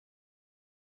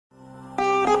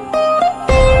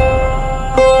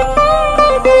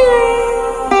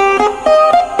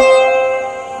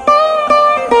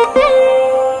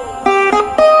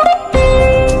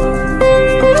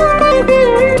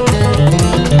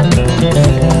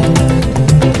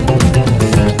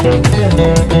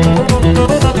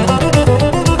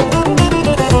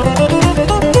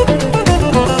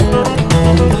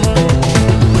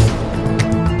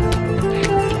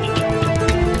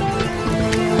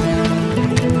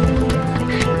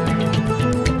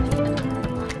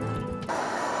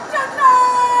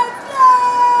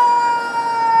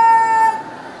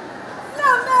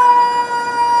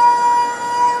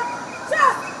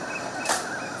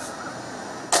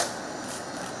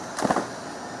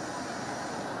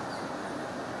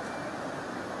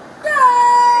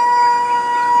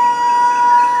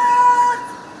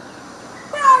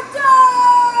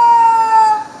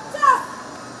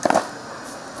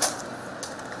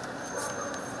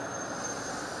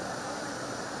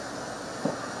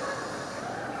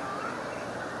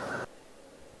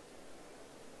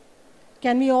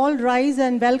Can we all rise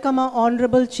and welcome our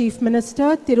Honourable Chief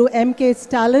Minister, Thiru M.K.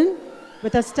 Stalin,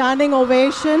 with a standing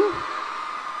ovation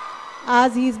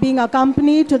as he is being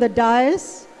accompanied to the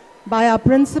dais by our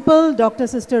Principal, Dr.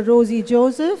 Sister Rosie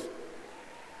Joseph,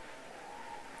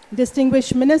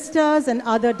 distinguished ministers and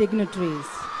other dignitaries.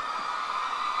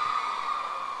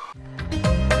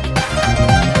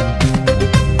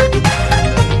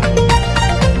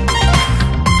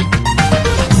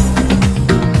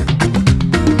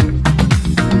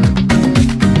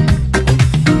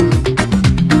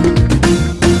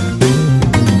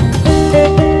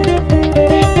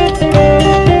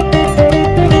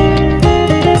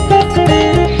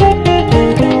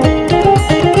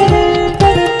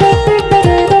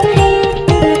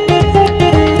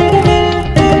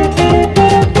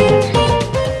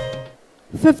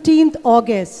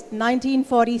 August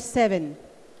 1947,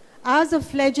 as a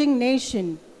fledgling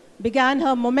nation, began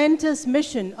her momentous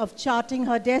mission of charting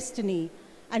her destiny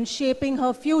and shaping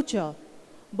her future,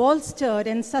 bolstered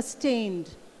and sustained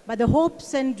by the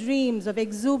hopes and dreams of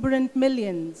exuberant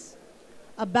millions.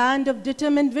 A band of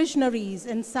determined visionaries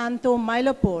in Santo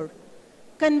Mylapore,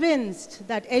 convinced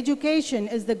that education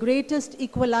is the greatest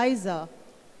equalizer,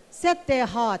 set their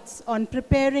hearts on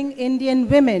preparing Indian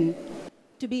women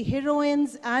to be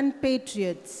heroines and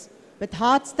patriots with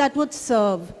hearts that would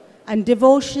serve and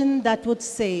devotion that would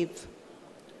save.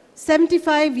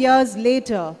 75 years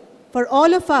later, for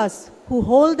all of us who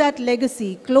hold that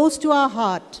legacy close to our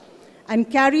heart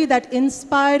and carry that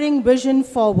inspiring vision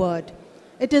forward,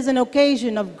 it is an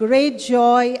occasion of great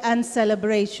joy and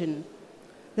celebration.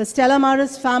 The Stella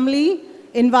Maris family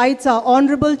invites our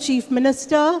Honourable Chief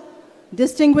Minister,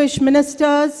 distinguished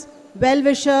ministers,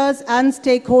 well-wishers and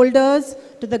stakeholders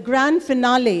to the grand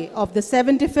finale of the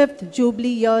 75th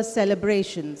Jubilee year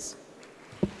celebrations.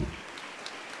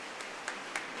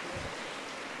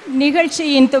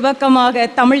 நிகழ்ச்சியின் துவக்கமாக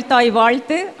தமிழ் தாய்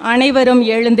வாழ்த்து அனைவரும்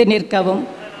எழுந்து நிற்கவும்.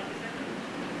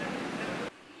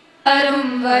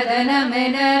 அரும்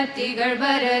வதனமென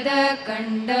திகழ்வரத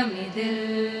கண்டமிதில்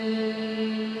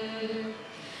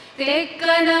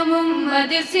தேக்கணமும்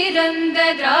அது சிறந்த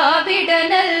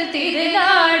திராவிடனல்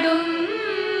திருநாடும்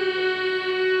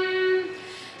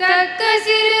தக்க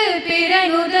சிறு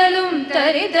பிறனுதலும்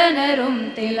தரிதனரும்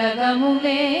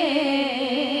திலகமுமே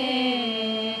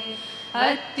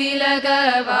அத்திலக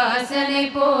வாசனை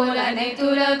போல்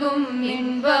அனைத்துலகும்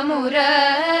இன்பமுற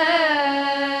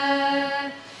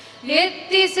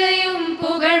எத்திசையும்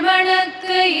புகழ் மணக்க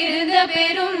இருந்த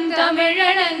பெரும்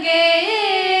தமிழனங்கே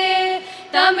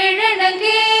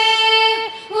தமிழனங்கே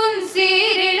உன்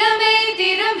சீரிழமை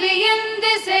திறம் வியந்த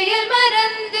செயல்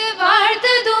மறந்து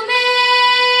வாழ்த்ததுமே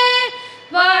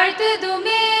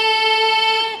வாழ்த்ததுமே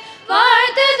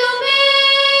வாழ்த்ததுமே.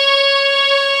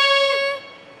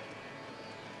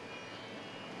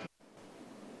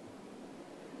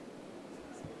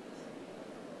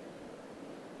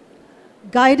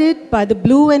 Guided by the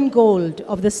blue and gold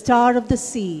of the Star of the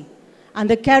Sea and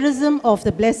the charism of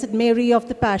the Blessed Mary of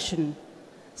the Passion,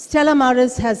 Stella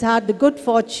Maris has had the good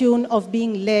fortune of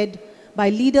being led by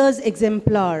leaders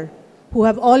exemplar who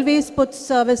have always put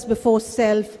service before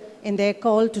self in their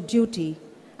call to duty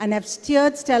and have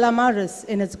steered Stella Maris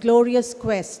in its glorious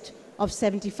quest of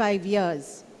 75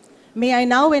 years. May I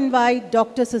now invite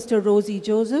Dr. Sister Rosie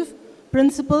Joseph,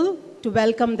 Principal, to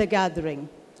welcome the gathering.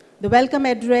 The welcome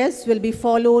address will be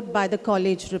followed by the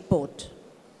college report.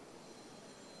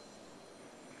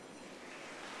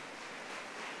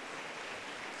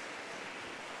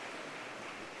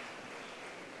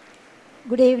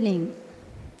 Good evening.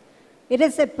 It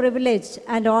is a privilege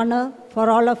and honor for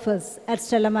all of us at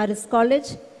Stella Maris College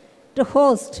to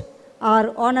host our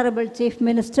Honourable Chief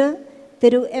Minister,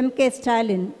 Thiru M.K.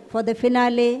 Stalin, for the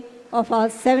finale of our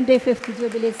 75th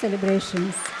Jubilee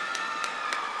celebrations.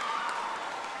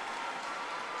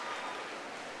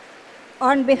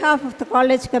 On behalf of the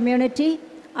college community,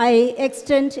 I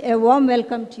extend a warm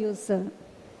welcome to you, sir.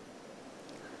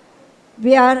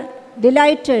 We are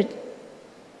delighted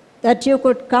that you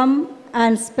could come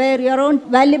and spare your own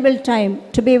valuable time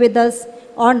to be with us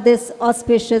on this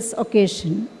auspicious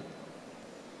occasion.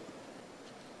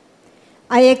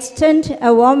 I extend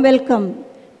a warm welcome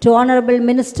to Honourable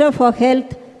Minister for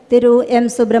Health, Thiru M.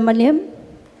 Subramaniam,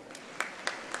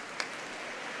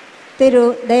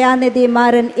 Thiru Dayanidhi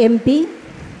Maran MP,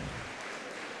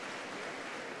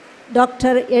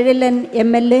 Dr. Erilan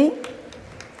MLA,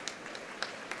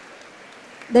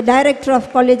 the Director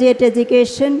of Collegiate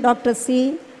Education, Dr.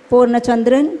 C.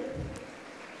 Purnachandran,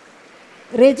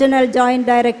 Regional Joint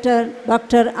Director,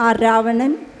 Dr. R.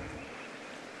 Ravanan,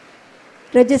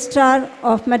 Registrar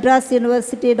of Madras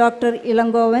University, Dr.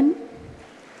 Ilangovan,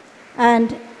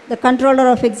 and the Controller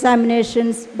of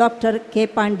Examinations, Dr. K.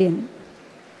 Pandian.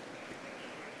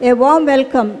 A warm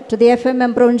welcome to the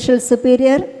FMM Provincial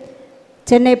Superior,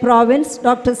 Chennai Province,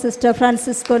 Dr. Sister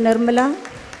Francisco Nirmala,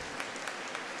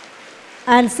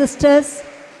 and sisters,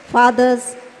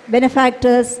 fathers,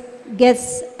 benefactors,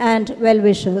 guests, and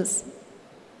well-wishers.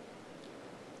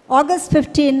 August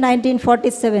 15,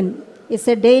 1947 is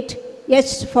a date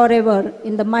etched forever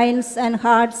in the minds and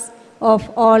hearts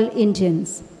of all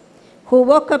Indians who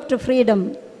woke up to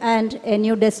freedom and a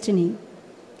new destiny.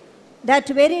 That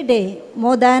very day,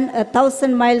 more than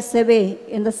 1,000 miles away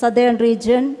in the southern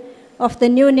region of the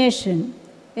new nation,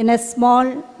 in a small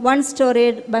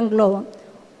one-storied bungalow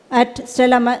at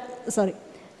St.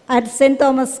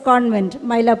 Thomas Convent,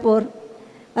 Mylapore,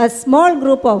 a small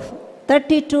group of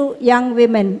 32 young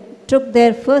women took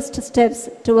their first steps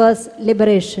towards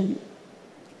liberation.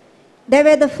 They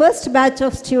were the first batch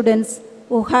of students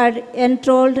who had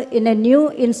enrolled in a new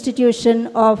institution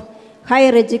of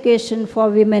higher education for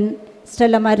women,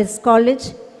 Stella Maris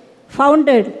College,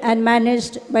 founded and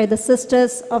managed by the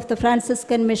Sisters of the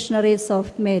Franciscan Missionaries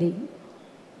of Mary.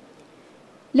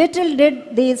 Little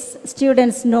did these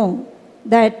students know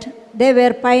that they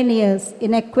were pioneers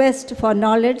in a quest for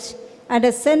knowledge and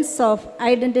a sense of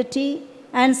identity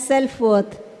and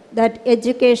self-worth that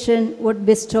education would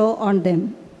bestow on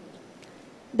them.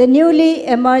 The newly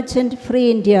emergent Free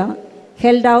India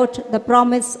held out the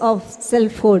promise of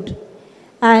selfhood,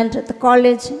 and the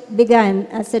college began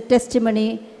as a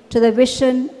testimony to the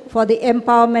vision for the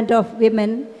empowerment of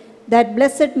women that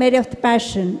Blessed Mary of the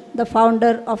Passion, the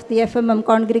founder of the FMM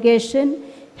congregation,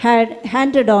 had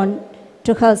handed on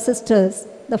to her sisters,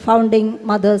 the founding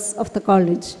mothers of the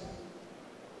college.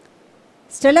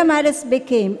 Stella Maris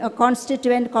became a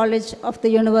constituent college of the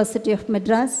University of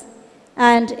Madras,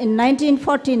 and in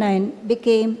 1949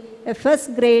 became a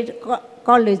first-grade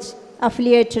college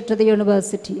affiliated to the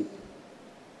university.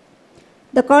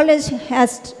 The college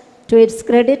has, to its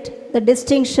credit, the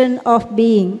distinction of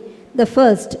being the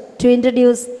first to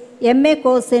introduce MA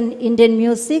course in Indian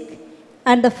music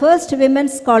and the first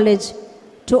women's college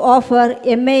to offer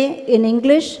MA in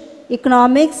English,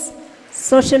 Economics,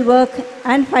 Social Work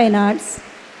and Fine Arts,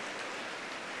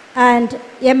 and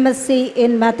MSc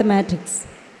in Mathematics.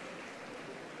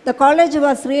 The college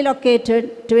was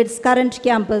relocated to its current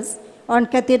campus on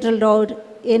Cathedral Road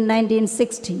in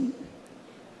 1960.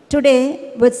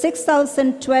 Today, with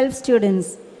 6,012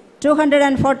 students,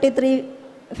 243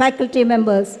 faculty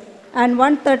members, and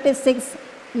 136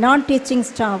 non-teaching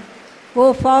staff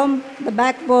who form the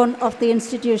backbone of the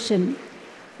institution,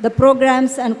 the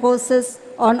programs and courses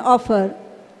on offer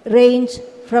range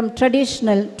from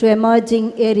traditional to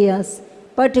emerging areas,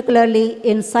 particularly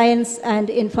in science and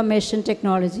information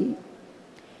technology.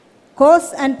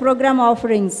 Course and program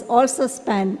offerings also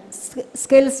span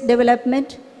skills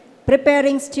development,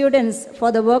 preparing students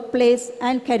for the workplace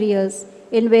and careers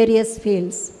in various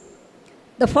fields.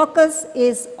 The focus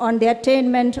is on the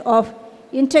attainment of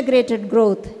integrated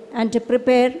growth and to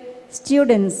prepare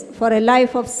students for a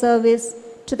life of service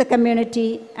to the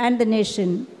community and the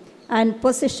nation and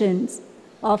positions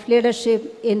of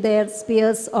leadership in their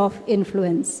spheres of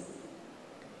influence.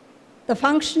 The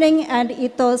functioning and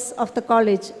ethos of the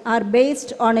college are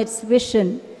based on its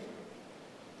vision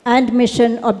and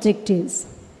mission objectives.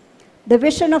 The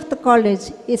vision of the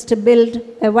college is to build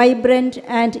a vibrant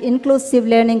and inclusive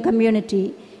learning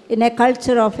community in a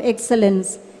culture of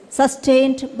excellence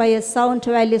sustained by a sound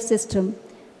value system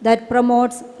that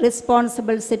promotes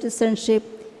responsible citizenship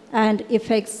and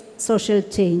effects social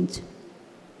change.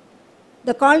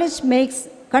 The college makes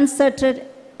concerted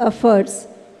efforts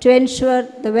to ensure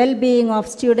the well-being of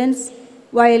students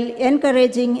while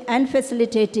encouraging and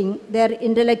facilitating their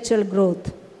intellectual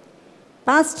growth.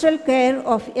 Pastoral care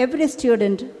of every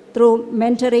student through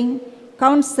mentoring,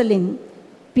 counseling,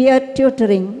 peer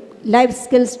tutoring, life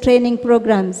skills training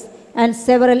programs, and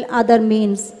several other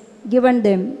means gives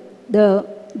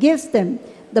them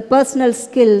the personal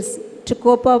skills to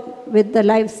cope up with the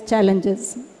life's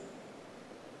challenges.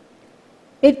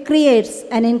 It creates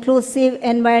an inclusive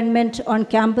environment on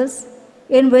campus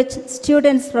in which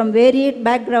students from varied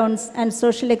backgrounds and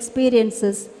social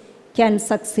experiences can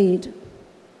succeed.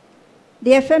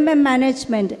 The FMM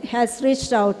management has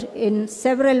reached out in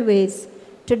several ways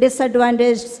to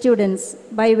disadvantaged students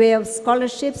by way of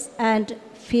scholarships and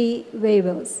fee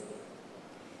waivers.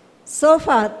 So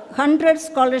far, 100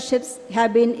 scholarships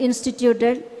have been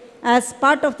instituted as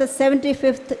part of the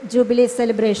 75th Jubilee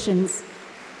celebrations,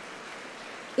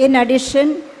 in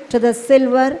addition to the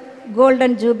Silver,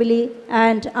 Golden Jubilee,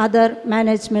 and other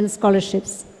management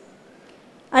scholarships.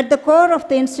 At the core of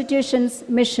the institution's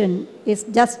mission is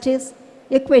justice,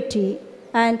 equity,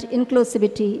 and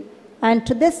inclusivity, and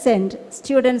to this end,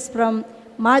 students from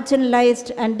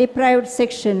marginalized and deprived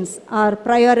sections are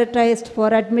prioritized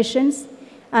for admissions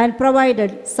and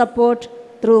provided support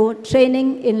through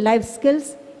training in life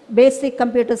skills, basic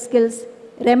computer skills,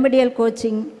 remedial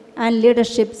coaching, and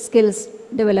leadership skills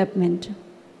development.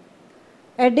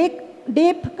 A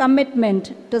deep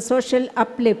commitment to social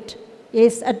uplift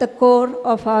is at the core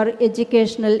of our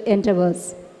educational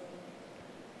endeavors.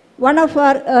 One of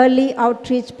our early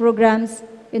outreach programs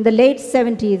in the late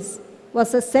 70s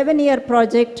was a 7-year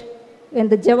project in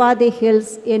the Javadi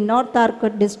Hills in North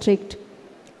Arcot district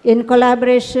in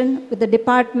collaboration with the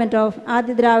Department of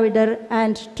Adi Dravidar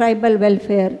and Tribal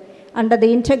Welfare under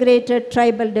the Integrated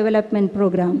Tribal Development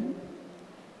Program.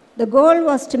 The goal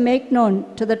was to make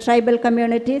known to the tribal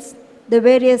communities the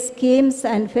various schemes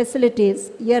and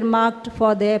facilities earmarked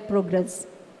for their progress.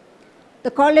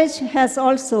 The college has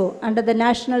also, under the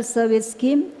National Service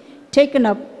Scheme, taken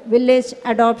up village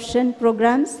adoption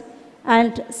programs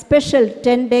and special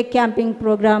 10-day camping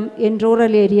program in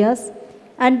rural areas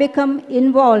and become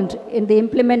involved in the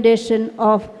implementation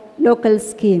of local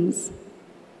schemes.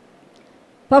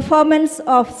 Performance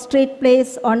of street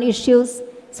plays on issues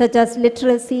such as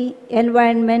literacy,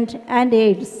 environment, and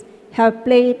AIDS have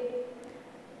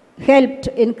helped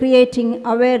in creating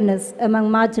awareness among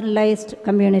marginalized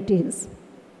communities.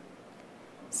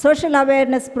 Social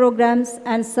awareness programs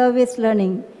and service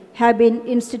learning have been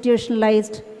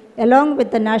institutionalized along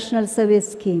with the National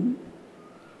Service Scheme.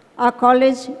 Our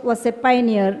college was a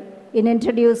pioneer in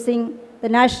introducing the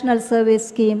National Service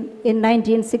Scheme in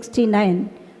 1969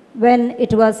 when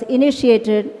it was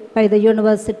initiated by the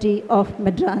University of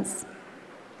Madras.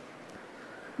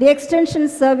 The Extension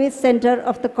Service Center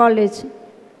of the college,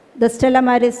 the Stella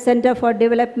Maris Center for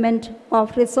Development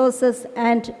of Resources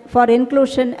and for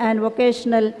Inclusion and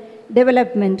Vocational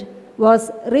Development, was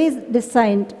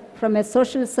redesigned from a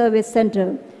social service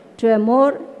center to a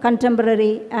more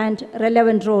contemporary and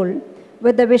relevant role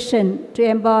with the vision to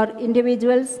empower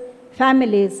individuals,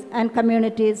 families, and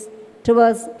communities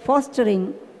towards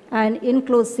fostering an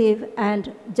inclusive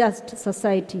and just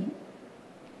society.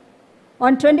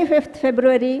 On 25th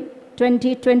February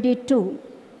 2022,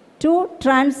 2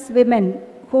 trans women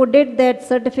who did their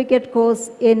certificate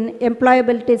course in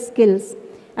employability skills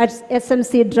at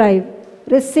SMC Drive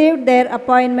received their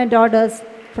appointment orders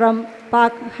from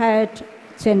Park Hyatt,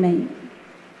 Chennai.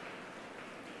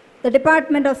 The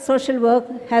Department of Social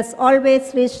Work has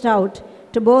always reached out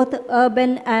to both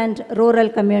urban and rural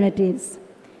communities.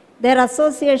 Their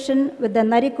association with the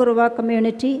Narikuruva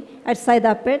community at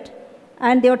Saidapet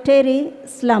and the Oteri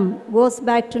slum goes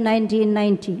back to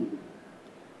 1990.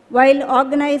 While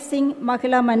organizing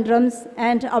Mahila Mandrams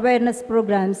and awareness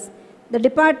programs, the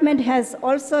department has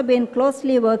also been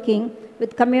closely working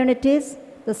with communities,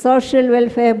 the Social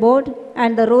Welfare Board,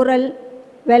 and the Rural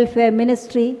Welfare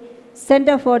Ministry,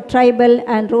 Center for Tribal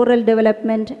and Rural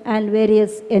Development, and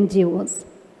various NGOs.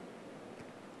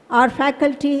 Our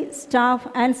faculty, staff,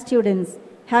 and students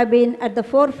have been at the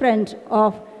forefront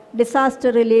of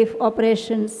disaster relief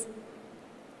operations.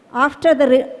 After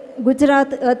the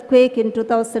Gujarat earthquake in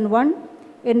 2001,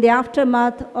 in the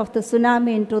aftermath of the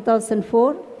tsunami in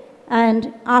 2004,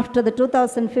 and after the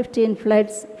 2015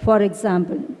 floods, for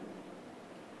example.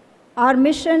 Our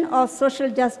mission of social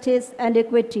justice and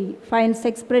equity finds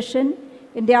expression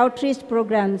in the outreach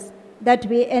programs that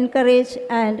we encourage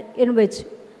and in which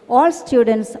all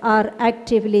students are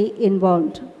actively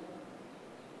involved.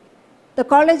 The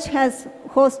college has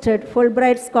hosted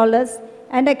Fulbright scholars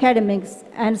and academics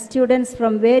and students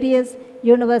from various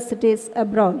universities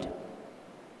abroad.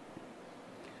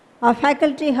 Our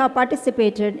faculty have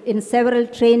participated in several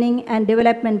training and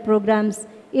development programs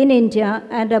in India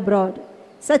and abroad,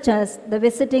 such as the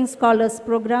Visiting Scholars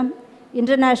Program,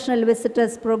 International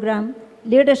Visitors Program,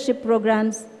 leadership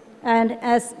programs, and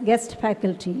as guest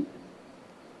faculty.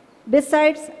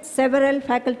 Besides, several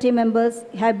faculty members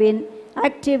have been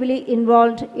actively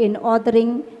involved in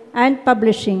authoring and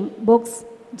publishing books,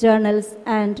 journals,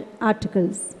 and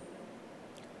articles.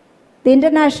 The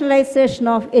internationalization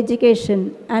of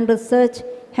education and research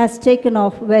has taken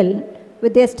off well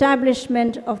with the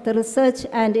establishment of the Research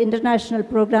and International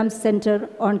Programs Center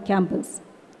on campus.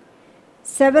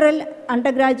 Several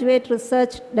undergraduate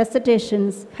research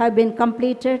dissertations have been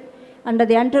completed under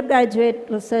the undergraduate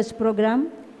research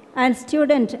program, and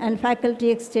student and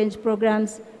faculty exchange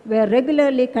programs were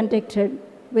regularly conducted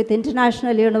with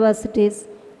international universities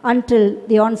until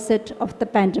the onset of the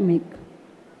pandemic.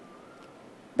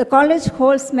 The college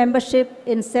holds membership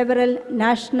in several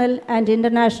national and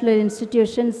international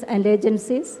institutions and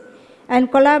agencies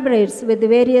and collaborates with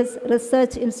various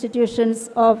research institutions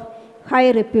of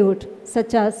high repute,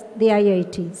 such as the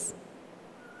IITs.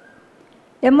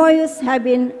 MOUs have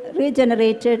been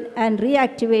regenerated and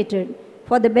reactivated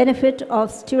for the benefit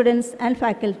of students and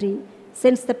faculty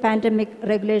since the pandemic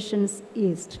regulations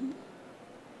eased.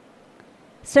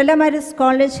 Stella Maris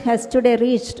College has today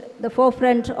reached the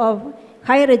forefront of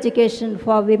higher education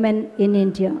for women in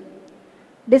India.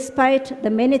 Despite the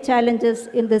many challenges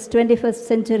in this 21st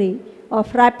century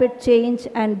of rapid change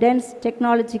and dense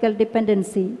technological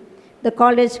dependency, the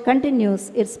college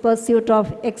continues its pursuit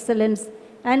of excellence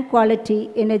and quality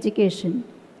in education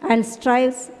and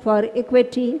strives for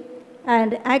equity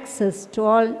and access to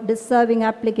all deserving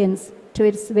applicants to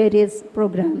its various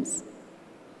programs.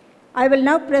 I will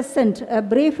now present a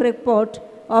brief report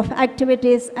of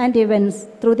activities and events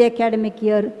through the academic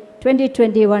year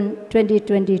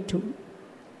 2021-2022.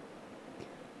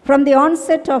 From the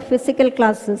onset of physical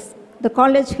classes, the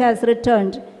college has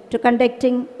returned to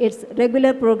conducting its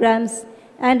regular programs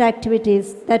and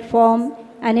activities that form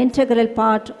an integral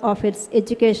part of its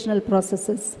educational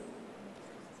processes.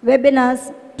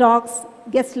 Webinars, talks,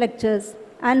 guest lectures,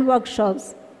 and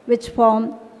workshops, which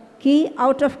form key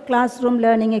out-of-classroom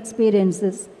learning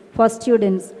experiences for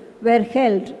students, were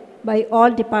held by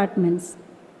all departments.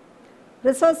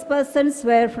 Resource persons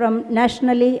were from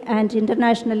nationally and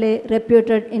internationally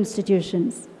reputed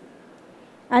institutions.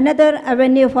 Another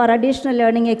avenue for additional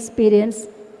learning experience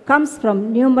comes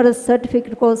from numerous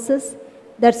certificate courses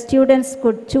that students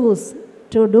could choose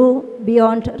to do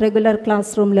beyond regular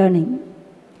classroom learning.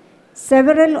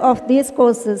 Several of these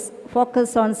courses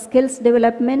focus on skills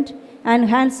development and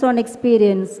hands-on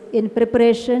experience in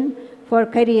preparation for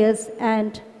careers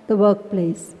and the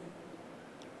workplace.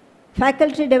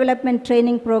 Faculty development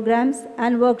training programs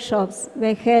and workshops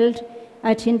were held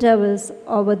at intervals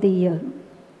over the year.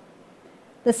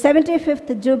 The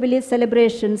 75th Jubilee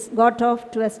celebrations got off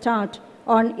to a start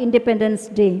on Independence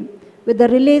Day with the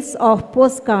release of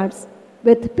postcards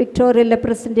with pictorial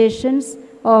representations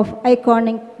of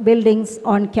iconic buildings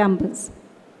on campus.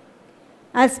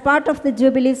 As part of the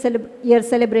Jubilee year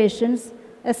celebrations,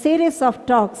 a series of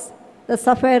talks, the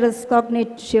Sapphires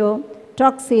Cognitio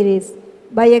Talk Series,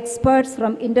 by experts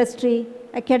from industry,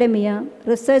 academia,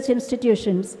 research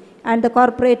institutions, and the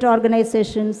corporate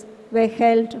organizations were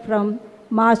held from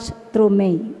March through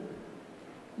May.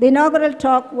 The inaugural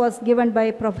talk was given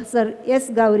by Professor S.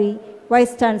 Gauri,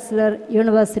 Vice Chancellor,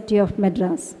 University of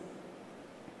Madras.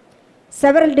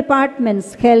 Several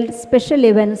departments held special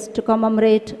events to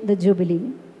commemorate the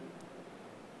Jubilee.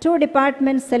 2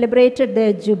 departments celebrated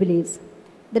their Jubilees.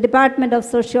 The Department of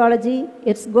Sociology,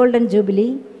 its Golden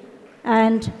Jubilee,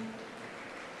 and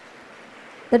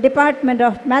the Department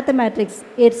of Mathematics,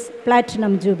 its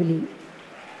Platinum Jubilee.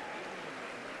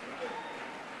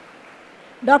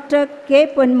 Dr.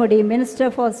 K. Ponmudi,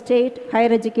 Minister for State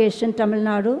Higher Education, Tamil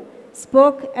Nadu,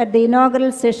 spoke at the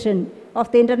inaugural session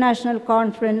of the International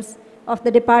Conference of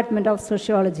the Department of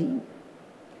Sociology.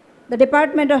 The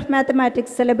Department of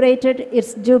Mathematics celebrated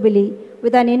its Jubilee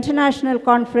with an international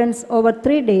conference over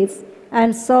 3 days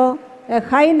and saw a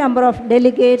high number of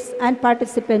delegates and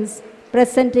participants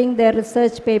presenting their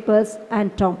research papers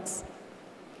and talks.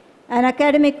 An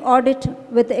academic audit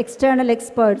with external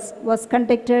experts was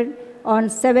conducted on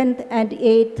 7th and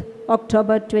 8th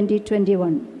October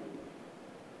 2021.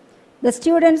 The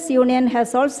Students' Union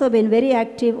has also been very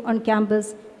active on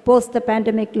campus post the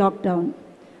pandemic lockdown.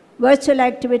 Virtual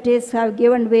activities have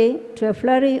given way to a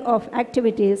flurry of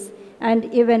activities and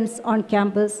events on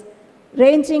campus,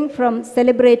 ranging from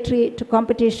celebratory to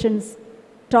competitions,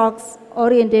 talks,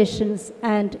 orientations,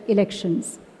 and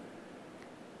elections.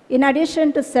 In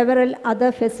addition to several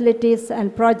other facilities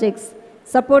and projects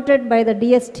supported by the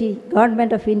DST,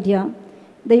 Government of India,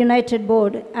 the United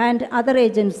Board, and other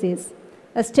agencies,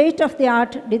 a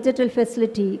state-of-the-art digital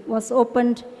facility was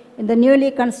opened in the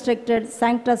newly constructed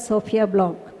Sancta Sophia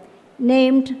block,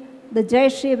 named the Jai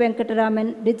Shri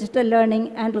Venkataraman Digital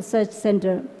Learning and Research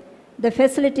Center. The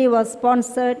facility was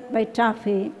sponsored by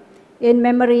TAFE in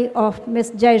memory of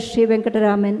Ms. Jai Shri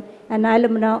Venkataraman, an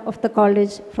alumna of the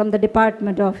college from the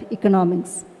Department of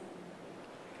Economics.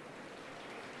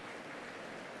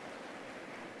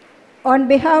 On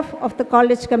behalf of the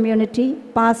college community,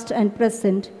 past and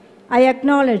present, I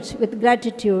acknowledge with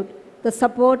gratitude the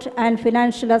support and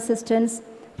financial assistance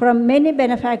from many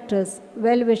benefactors,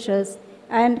 well-wishers,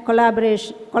 and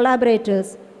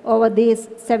collaborators over these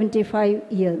 75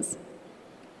 years.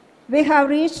 We have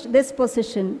reached this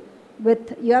position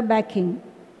with your backing,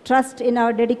 trust in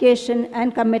our dedication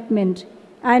and commitment,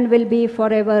 and will be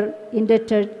forever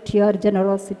indebted to your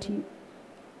generosity.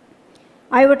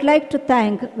 I would like to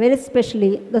thank very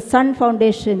specially the Sun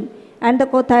Foundation and the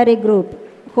Kothari Group,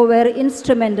 who were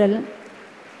instrumental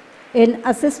in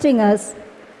assisting us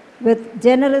with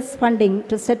generous funding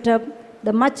to set up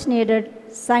the much-needed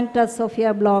Sancta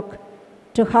Sophia block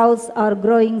to house our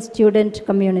growing student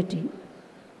community.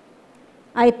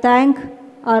 I thank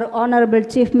our Honourable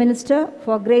Chief Minister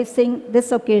for gracing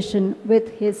this occasion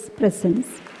with his presence.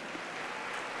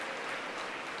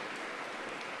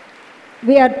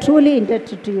 We are truly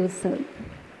indebted to you, sir.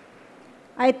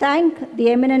 I thank the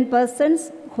eminent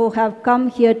persons who have come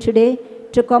here today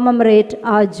to commemorate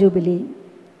our Jubilee.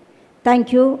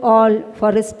 Thank you all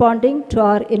for responding to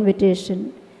our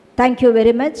invitation. Thank you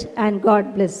very much, and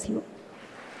God bless you.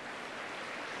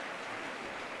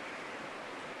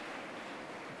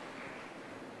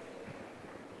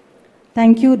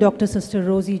 Thank you, Dr. Sister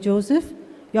Rosie Joseph.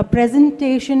 Your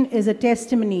presentation is a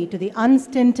testimony to the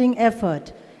unstinting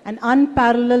effort and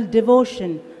unparalleled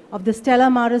devotion of the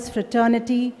Stella Maris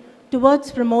fraternity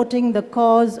towards promoting the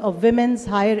cause of women's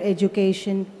higher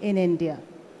education in India.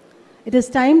 It is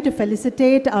time to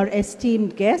felicitate our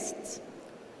esteemed guests.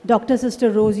 Dr. Sister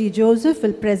Rosie Joseph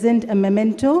will present a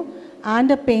memento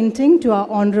and a painting to our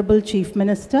Honourable Chief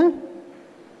Minister.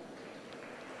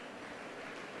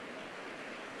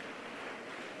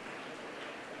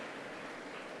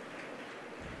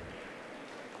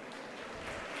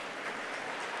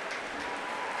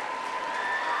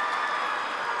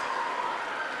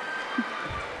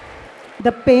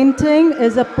 The painting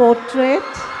is a portrait.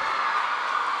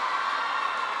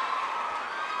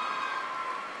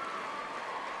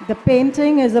 The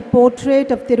painting is a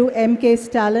portrait of Thiru M.K.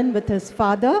 Stalin with his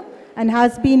father and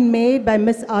has been made by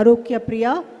Miss Arukya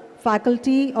Priya,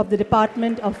 faculty of the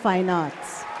Department of Fine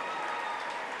Arts.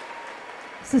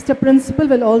 Sister Principal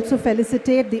will also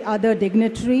felicitate the other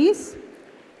dignitaries.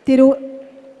 Thiru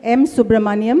M.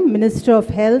 Subramaniam, Minister of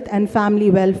Health and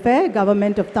Family Welfare,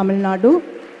 Government of Tamil Nadu.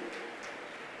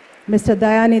 Mr.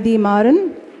 Dayanidhi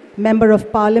Maran, Member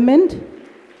of Parliament,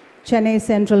 Chennai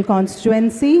Central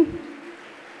Constituency.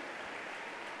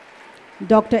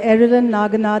 Dr. Erilan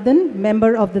Naganathan,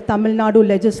 Member of the Tamil Nadu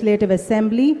Legislative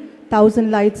Assembly,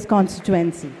 Thousand Lights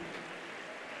Constituency.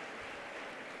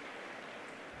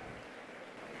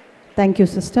 Thank you,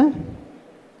 Sister.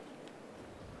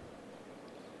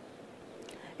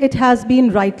 It has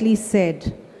been rightly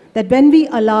said that when we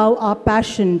allow our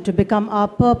passion to become our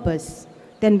purpose,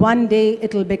 then one day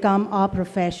it will become our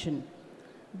profession.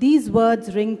 These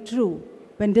words ring true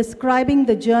when describing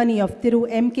the journey of Thiru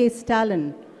M.K.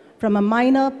 Stalin from a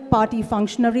minor party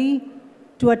functionary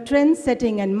to a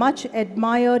trend-setting and much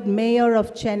admired mayor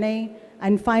of Chennai,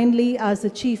 and finally as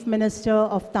the Chief Minister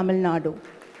of Tamil Nadu.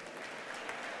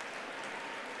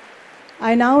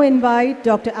 I now invite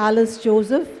Dr. Alice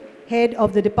Joseph, Head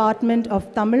of the Department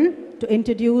of Tamil, to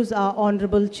introduce our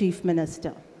Honourable Chief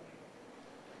Minister.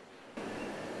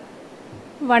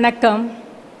 வணக்கம்.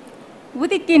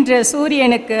 உதிக்கின்ற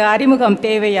சூரியனுக்கு அறிமுகம்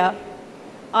தேவையா?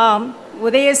 ஆம்,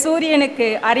 உதய சூரியனுக்கு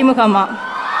அறிமுகமா?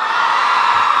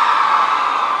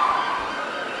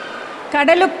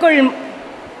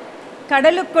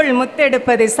 கடலுக்குள்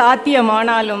முத்தெடுப்பது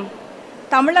சாத்தியமானாலும்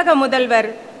தமிழக முதல்வர்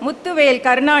முத்துவேல்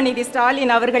கருணாநிதி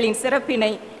ஸ்டாலின் அவர்களின்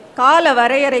சிறப்பினை கால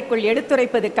வரையறைக்குள்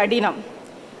எடுத்துரைப்பது கடினம்.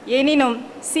 எனினும்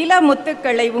சில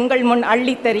முத்துக்களை உங்கள் முன்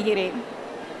அள்ளித் தருகிறேன்.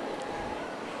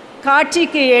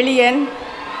 காட்சிக்கு எளியன்,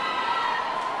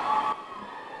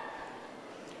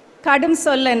 கடும்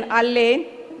சொல்லன் அல்லேன்,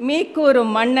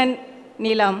 மீக்கூறும் மன்னன்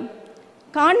நிலம்.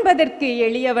 காண்பதற்கு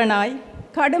எளியவனாய்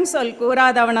கடும் சொல்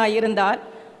கூறாதவனாய் இருந்தால்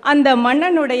அந்த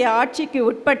மன்னனுடைய ஆட்சிக்கு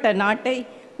உட்பட்ட நாட்டை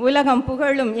உலகம்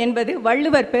புகழும் என்பது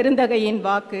வள்ளுவர் பெருந்தகையின்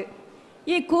வாக்கு.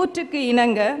 இக்கூற்றுக்கு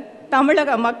இணங்க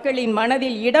தமிழக மக்களின்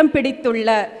மனதில் இடம்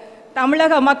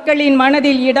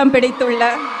பிடித்துள்ள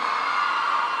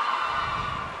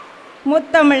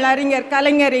முத்தமிழ் அறிஞர்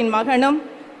கலைஞரின் மகனும்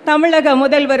தமிழக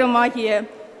முதல்வருமாகிய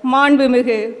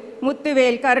மாண்புமிகு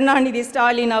முத்துவேல் கருணாநிதி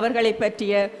ஸ்டாலின் அவர்களை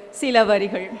பற்றிய சில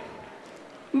வரிகள்.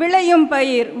 விளையும்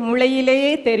பயிர்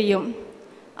முளையிலேயே தெரியும்.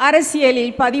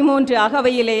 அரசியலில் 13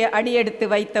 அகவையிலே அடியெடுத்து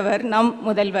வைத்தவர் நம்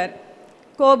முதல்வர்.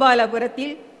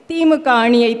 கோபாலபுரத்தில் திமுக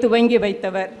அணியை துவங்கி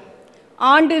வைத்தவர்.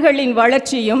 ஆண்டுகளின்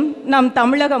வளர்ச்சியும் நம்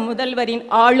தமிழக முதல்வரின்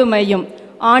ஆளுமையும்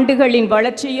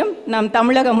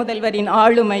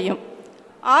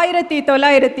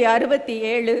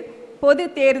 1967 பொது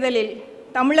தேர்தலில்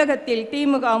தமிழகத்தில்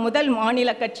திமுக முதல் மாநில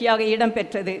கட்சியாக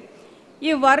இடம்பெற்றது.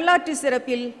 இவ்வரலாற்று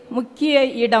சிறப்பில் முக்கிய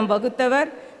இடம் வகுத்தவர்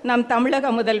நம் தமிழக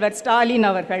முதல்வர் ஸ்டாலின்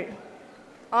அவர்கள்.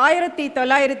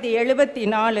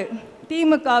 1974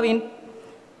 திமுகவின்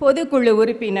பொதுக்குழு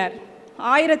உறுப்பினர்,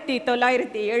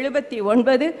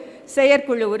 1979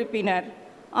 செயற்குழு உறுப்பினர்,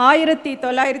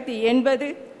 1980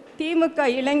 திமுக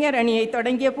இளைஞர் அணியை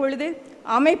தொடங்கிய பொழுது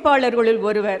அமைப்பாளர்களுள்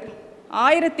ஒருவர்.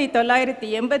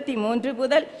 1983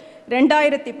 முதல்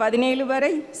 2017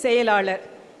 வரை செயலாளர்.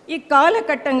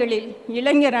 இக்காலகட்டங்களில்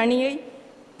இளைஞர் அணியை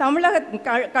தமிழக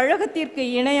கழகத்திற்கு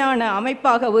இணையான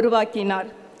அமைப்பாக உருவாக்கினார்.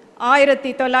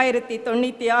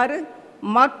 1996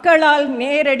 மக்களால்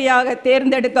நேரடியாக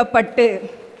தேர்ந்தெடுக்கப்பட்டு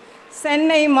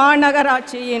சென்னை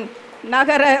மாநகராட்சியின்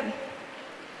நகர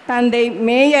தந்தை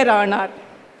மேயரானார்.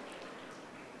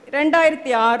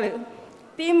 2006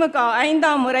 திமுக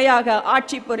 5ஆம் முறையாக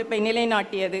ஆட்சி பொறுப்பை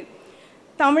நிலைநாட்டியது.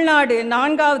 தமிழ்நாடு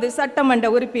 4வது சட்டமன்ற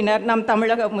உறுப்பினர் நம்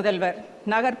தமிழக முதல்வர்,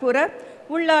 நகர்ப்புற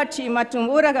உள்ளாட்சி மற்றும்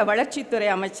ஊரக வளர்ச்சித்துறை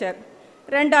அமைச்சர்.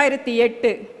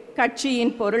 2008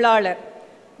 கட்சியின் பொருளாளர்.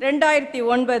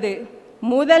 2009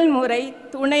 முதல் முறை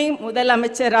துணை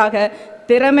முதலமைச்சராக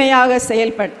திறமையாக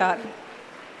செயல்பட்டார்.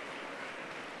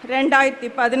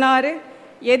 2016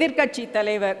 எதிர்க்கட்சி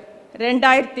தலைவர்.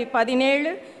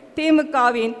 2017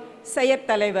 திமுகவின்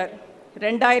செயற்தலைவர்.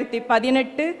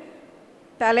 2018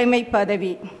 தலைமை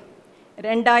பதவி.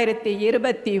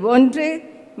 2021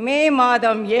 மே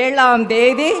மாதம் 7ஆம்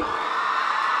தேதி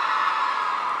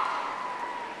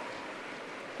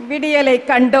விடியலை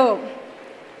கண்டோம்.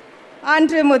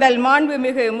 அன்று முதல்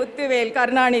மாண்புமிகு முத்துவேல்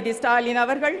கருணாநிதி ஸ்டாலின்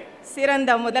அவர்கள் சிறந்த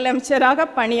முதலமைச்சராக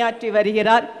பணியாற்றி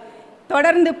வருகிறார்.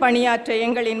 தொடர்ந்து பணியாற்ற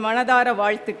எங்களின் மனதார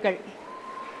வாழ்த்துக்கள்.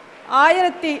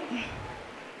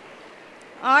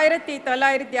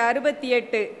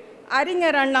 1968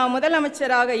 அறிஞர் அண்ணா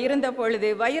முதலமைச்சராக இருந்த பொழுது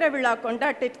வைர விழா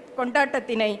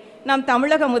கொண்டாட்டத்தினை நம்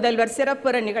தமிழக முதல்வர்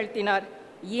சிறப்புற நிகழ்த்தினார்.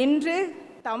 இன்று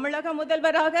தமிழக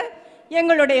முதல்வராக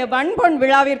எங்களுடைய வன்பொன்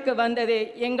விழாவிற்கு வந்தது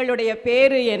எங்களுடைய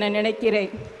பேறு என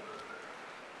நினைக்கிறேன்.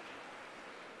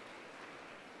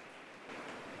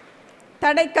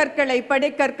 தடைக்கற்களை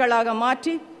படிக்கற்களாக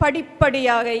மாற்றி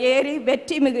படிப்படியாக ஏறி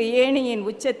வெற்றிமிகு ஏணியின்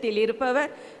உச்சத்தில்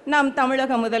இருப்பவர் நம்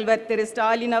தமிழக முதல்வர் திரு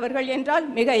ஸ்டாலின் அவர்கள் என்றால்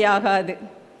மிகையாகாது.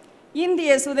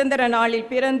 இந்திய சுதந்திர நாளில்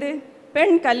பிறந்து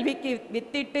பெண் கல்விக்கு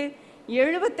வித்திட்டு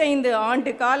 75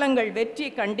 ஆண்டு காலங்கள் வெற்றி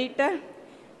கண்டிட்ட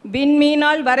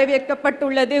விண்மீனால்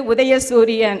வரவேற்கப்பட்டுள்ளது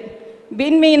உதயசூரியன்.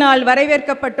 விண்மீனால்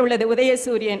வரவேற்கப்பட்டுள்ளது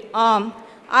உதயசூரியன். ஆம்,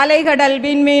 அலைகடல்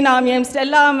விண்மீனாம் எம்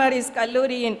ஸ்டெல்லா மேரிஸ்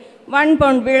கல்லூரியின்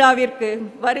வன்பொன் விழாவிற்கு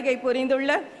வருகை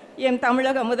புரிந்துள்ள எம்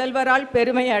தமிழக முதல்வரால்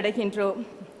பெருமை அடைகின்றோம்.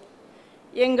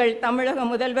 எங்கள் தமிழக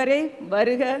முதல்வரே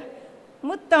வருக,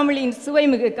 முத்தமிழின்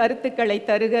சுவைமிகு கருத்துக்களை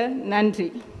தருக. நன்றி.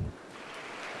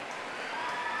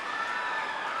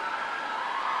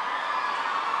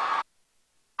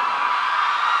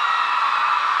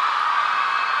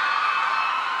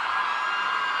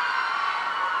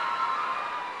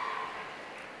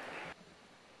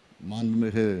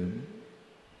 மாண்புமிகு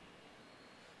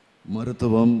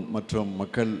மருத்துவம் மற்றும்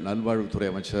மக்கள் நல்வாழ்வுத்துறை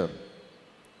அமைச்சர்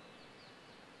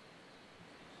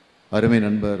அருமை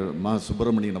நண்பர் மா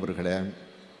சுப்பிரமணியன் அவர்களே,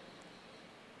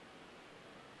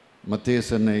 மத்திய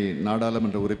சென்னை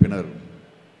நாடாளுமன்ற உறுப்பினர்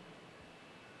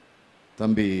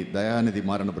தம்பி தயாநிதி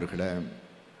மாறன் அவர்களே,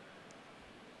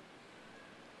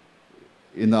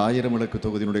 இந்த 1000 விளக்கு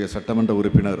தொகுதியினுடைய சட்டமன்ற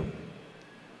உறுப்பினர்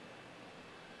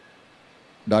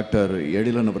டாக்டர்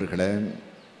எழிலன் அவர்களே,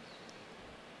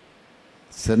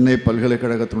 சென்னை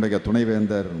பல்கலைக்கழகத்தினுடைய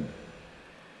துணைவேந்தர்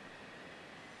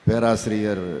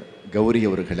பேராசிரியர் கௌரி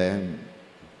அவர்களே,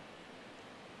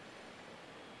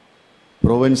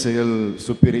 புரோவின்சியல்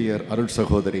சுப்பீரியர் அருட்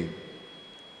சகோதரி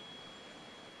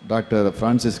டாக்டர்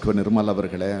பிரான்சிஸ்கோ நிர்மல்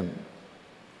அவர்களே,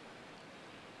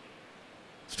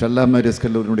 ஸ்டெல்லா மேரிஸ்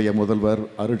கல்லூரியினுடைய முதல்வர்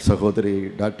அருட் சகோதரி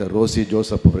டாக்டர் ரோசி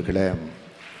ஜோசப் அவர்களே,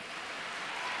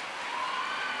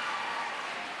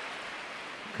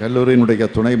 கல்லூரியினுடைய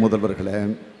துணை முதல்வர்களே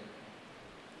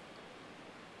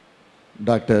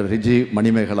டாக்டர் ரிஜி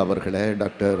மணிமேகல் அவர்களே,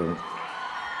 டாக்டர்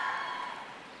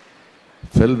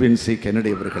ஃபெல்வின் சி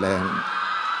கென்னடி அவர்களே,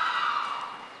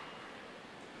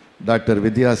 டாக்டர்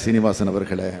வித்யா சீனிவாசன்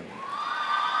அவர்களே,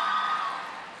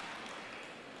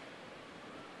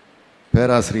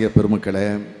 பேராசிரியர் பெருமக்களே,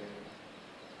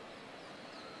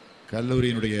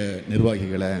 கல்லூரியினுடைய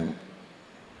நிர்வாகிகளே,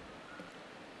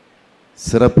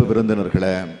 சிறப்பு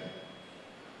விருந்தினர்களே,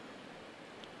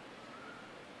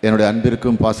 என்னுடைய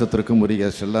அன்பிற்கும் பாசத்திற்கும் உரிய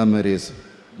ஸ்டெல்லா மேரிஸ்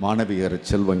மாணவியர்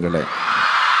செல்வங்களே,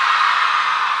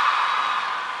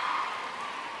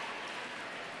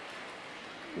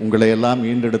 உங்களை எல்லாம்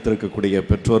ஈண்டெடுத்திருக்கக்கூடிய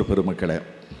பெற்றோர் பெருமக்களே,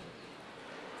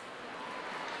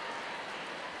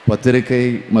 பத்திரிகை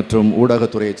மற்றும்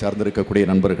ஊடகத்துறையை சார்ந்திருக்கக்கூடிய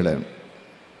நண்பர்களே,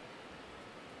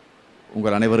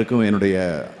 உங்கள் அனைவருக்கும் என்னுடைய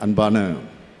அன்பான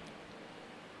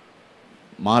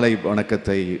மாலை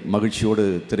வணக்கத்தை மகிழ்ச்சியோடு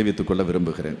தெரிவித்துக் கொள்ள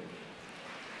விரும்புகிறேன்.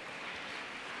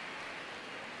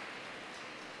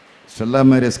 ஸ்டெல்லா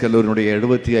மேரிஸ் கல்லூரியினுடைய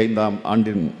 75ஆம்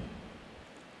ஆண்டின்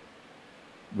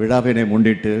விழாவினை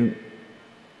முன்னிட்டு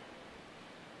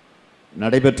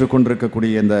நடைபெற்று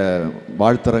கொண்டிருக்கக்கூடிய இந்த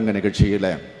வாழ்த்தரங்க நிகழ்ச்சியில்,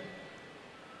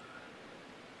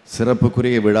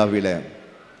 சிறப்புக்குரிய விழாவில்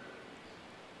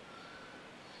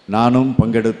நானும்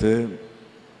பங்கெடுத்து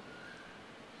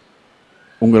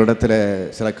உங்களிடத்தில்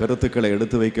சில கருத்துக்களை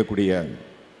எடுத்து வைக்கக்கூடிய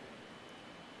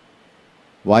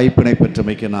வாய்ப்பினை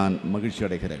பெற்றமைக்கு நான் மகிழ்ச்சி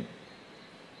அடைகிறேன்.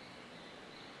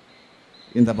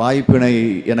 இந்த வாய்ப்பினை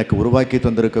எனக்கு உருவாக்கி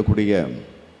தந்திருக்கக்கூடிய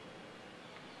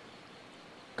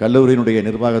கல்லூரியினுடைய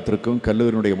நிர்வாகத்திற்கும்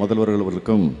கல்லூரியினுடைய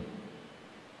முதல்வர்களுக்கும்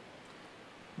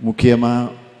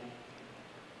முக்கியமாக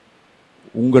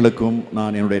உங்களுக்கும்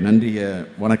நான் என்னுடைய நன்றியை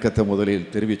வணக்கத்தை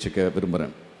முதலில் தெரிவிச்சுக்க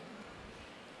விரும்புகிறேன்.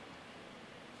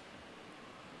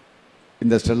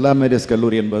 இந்த ஸ்டெல்லா மேரிஸ்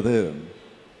கல்லூரி என்பது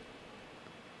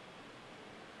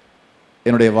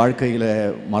என்னுடைய வாழ்க்கையில்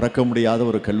மறக்க முடியாத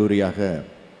ஒரு கல்லூரியாக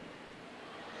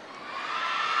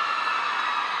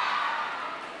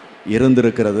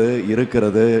இருந்திருக்கிறது,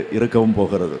 இருக்கவும்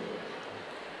போகிறது.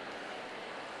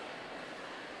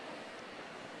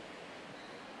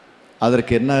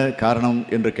 அதற்கு என்ன காரணம்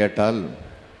என்று கேட்டால்,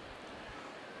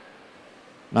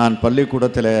 நான்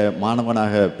பள்ளிக்கூடத்தில்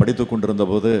மாணவனாக படித்து கொண்டிருந்த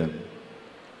போது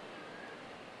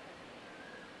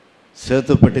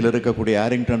சேத்துப்பட்டில் இருக்கக்கூடிய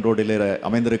ஆரிங்டன் ரோடில்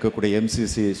அமைந்திருக்கக்கூடிய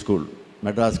MCC school,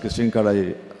 Madras Christian college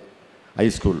high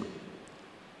school,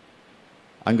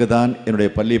 அங்குதான் என்னுடைய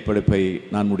பள்ளி படிப்பை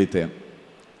நான் முடித்தேன்.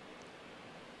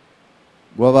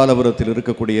 கோபாலபுரத்தில்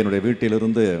இருக்கக்கூடிய என்னுடைய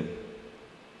வீட்டிலிருந்து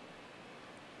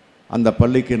அந்த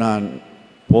பள்ளிக்கு நான்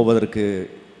போவதற்கு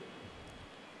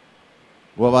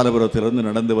கோபாலபுரத்திலிருந்து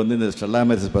நடந்து வந்து இந்த ஸ்டெல்லா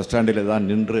மேரிஸ் பஸ் ஸ்டாண்டில் தான்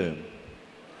நின்று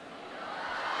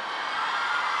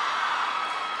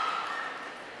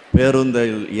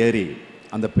பேருந்தில் ஏறி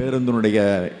அந்த பேருந்தினுடைய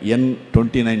எண்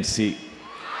 29C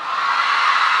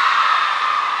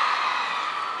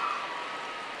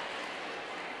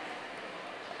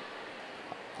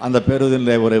அந்த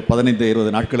பேருந்தில் ஒரு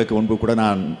 15-20 நாட்களுக்கு முன்பு கூட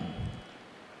நான்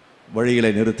வழிகளை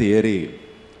நிறுத்தி ஏறி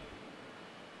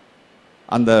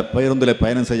அந்த பேருந்தில்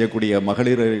பயணம் செய்யக்கூடிய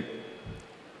மகளிர்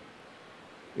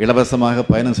இலவசமாக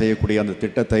பயணம் செய்யக்கூடிய அந்த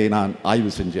திட்டத்தை நான்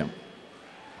ஆய்வு செஞ்சேன்.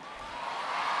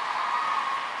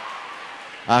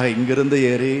 ஆக இங்கிருந்து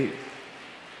ஏறி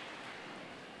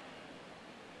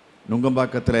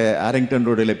நுங்கம்பாக்கத்தில் ஆரிங்டன்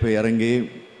ரோடில் போய் இறங்கி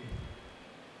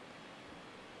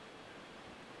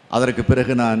அதற்கு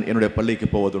பிறகு நான் என்னுடைய பள்ளிக்கு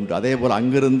போவதுண்டு. அதே போல்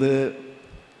அங்கிருந்து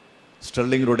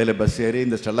ஸ்டெர்லிங் ரோடில் பஸ் ஏறி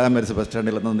இந்த ஸ்டெல்லா மேரிஸ் பஸ்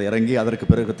ஸ்டாண்டில் வந்து இறங்கி அதற்கு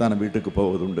பிறகு தான் நான் வீட்டுக்கு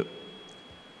போவதுண்டு.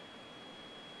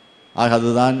 ஆக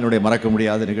அதுதான் என்னுடைய மறக்க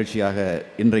முடியாத நிகழ்ச்சியாக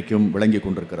இன்றைக்கும் விளங்கி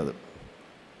கொண்டிருக்கிறது.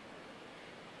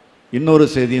 இன்னொரு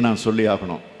செய்தியை நான் சொல்லி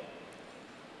ஆகணும்.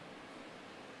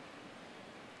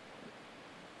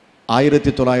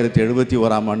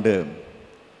 1971ஆம் ஆண்டு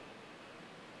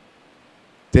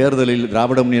தேர்தலில்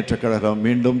திராவிட முன்னேற்றக் கழகம்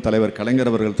மீண்டும் தலைவர் கலைஞர்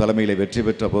அவர்கள் தலைமையில் வெற்றி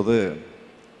பெற்ற போது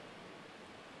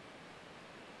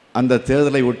அந்த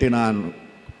தேர்தலை ஒட்டி நான்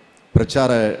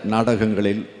பிரச்சார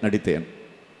நாடகங்களில் நடித்தேன்.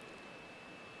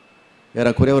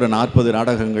 ஏறக்குறைய ஒரு 40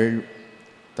 நாடகங்கள்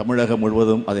தமிழகம்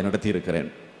முழுவதும் அதை நடத்தியிருக்கிறேன்.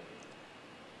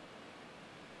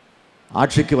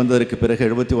 ஆட்சிக்கு வந்ததற்கு பிறகு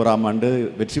 71ஆம் ஆண்டு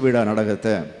வெற்றி விழா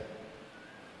நாடகத்தை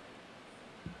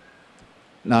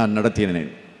நான்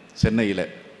நடத்தினேன் சென்னையில்.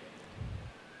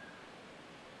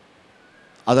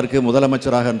 அதற்கு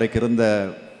முதலமைச்சராக அன்றைக்கு இருந்த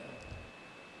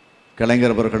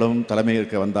கலைஞர் அவர்களும்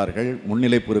தலைமையேற்க வந்தார்கள்.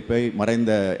 முன்னிலை பொறுப்பை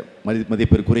மறைந்த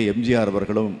மதிப்பிற்குரிய MGR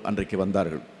அவர்களும் அன்றைக்கு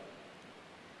வந்தார்கள்.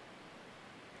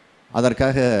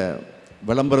 அதற்காக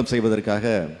விளம்பரம் செய்வதற்காக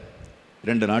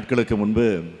 2 நாட்களுக்கு முன்பு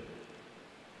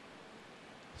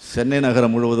சென்னை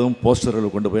நகரம் முழுவதும்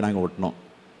போஸ்டர்கள் கொண்டு போய் நாங்கள் ஒட்டினோம்,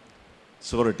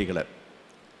 சுவரொட்டிகளை.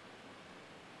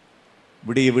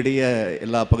 விடிய விடிய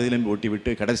எல்லா பகுதியிலும்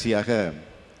ஒட்டிவிட்டு கடைசியாக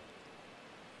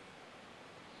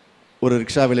ஒரு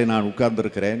ரிக்ஷாவில் நான்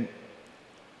உட்கார்ந்திருக்கிறேன்,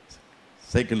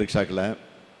 சைக்கிள் ரிக்ஷாக்கில்.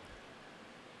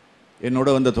 என்னோடு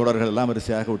வந்த தோழர்கள் எல்லாம்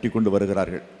வரிசையாக ஒட்டி கொண்டு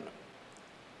வருகிறார்கள்.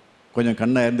 கொஞ்சம்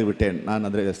கண்ணை இருந்து விட்டேன். நான்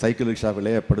அந்த சைக்கிள்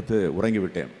ரிக்ஷாவிலே படுத்து உறங்கி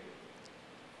விட்டேன்.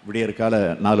 விடியற்கால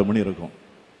 4 மணி இருக்கும்.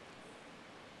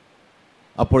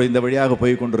 அப்போது இந்த வழியாக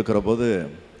போய் கொண்டிருக்கிற போது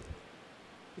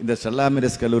இந்த ஸ்டெல்லா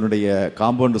மேரிஸ் கல்லூரியுடைய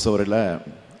காம்பவுண்டு சுவரில்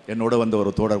என்னோட வந்த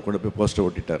ஒரு தோழர் கொண்டு போய் போஸ்டர்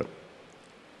ஒட்டிட்டார்.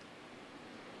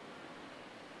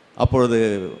 அப்பொழுது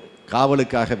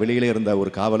காவலுக்காக வெளியிலே இருந்த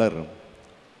ஒரு காவலர்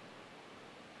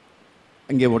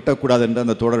அங்கே ஒட்டக்கூடாது என்று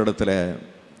அந்த தோழரிடத்தில்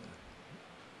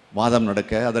வாதம்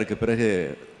நடக்க, அதற்கு பிறகு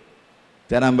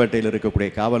தேனாம்பேட்டையில் இருக்கக்கூடிய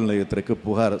காவல் நிலையத்திற்கு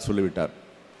புகார் சொல்லிவிட்டார்.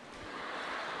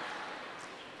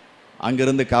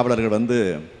 அங்கிருந்து காவலர்கள் வந்து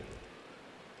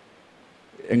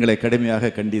எங்களை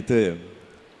கடுமையாக கண்டித்து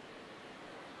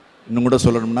இன்னும் கூட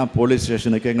சொல்லணும்னா போலீஸ்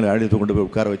ஸ்டேஷனுக்கு எங்களை அழைத்து கொண்டு போய்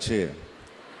உட்கார வச்சு,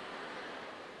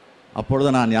 அப்பொழுது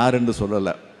நான் யார் என்று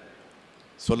சொல்லலை,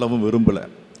 சொல்லவும் விரும்பலை,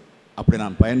 அப்படி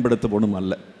நான் பயன்படுத்தப்படும்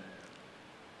அல்ல.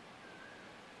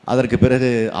 அதற்கு பிறகு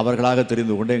அவர்களாக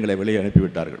தெரிந்து கொண்டு எங்களை வெளியே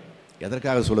அனுப்பிவிட்டார்கள்.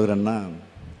 எதற்காக சொல்கிறேன்னா,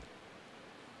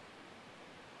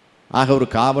 ஆக ஒரு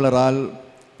காவலரால்,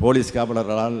 போலீஸ்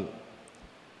காவலரால்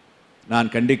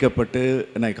நான் கண்டிக்கப்பட்டு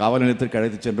என்னை காவல் நிலையத்திற்கு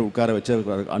அழைத்து சென்று உட்கார வச்சு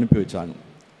அனுப்பி வச்சாங்க.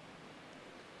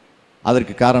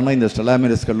 அதற்கு காரணம் இந்த ஸ்டெல்லா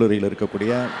மேரிஸ் கல்லூரியில்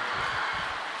இருக்கக்கூடிய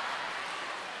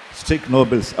ஸ்ட்ரிக்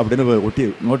நோபிள்ஸ் அப்படின்னு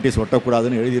நோட்டீஸ்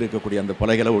ஒட்டக்கூடாதுன்னு எழுதியிருக்கக்கூடிய அந்த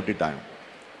பலகைகளை ஒட்டிட்டாங்க.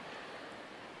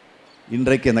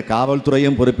 இன்றைக்கு இந்த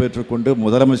காவல்துறையும் பொறுப்பேற்றுக்கொண்டு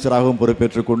முதலமைச்சராகவும்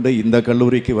பொறுப்பேற்றுக்கொண்டு இந்த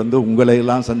கல்லூரிக்கு வந்து உங்களை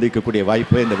எல்லாம் சந்திக்கக்கூடிய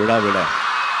வாய்ப்பை இந்த விழாவில்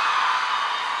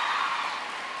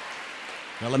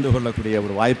கலந்து கொள்ளக்கூடிய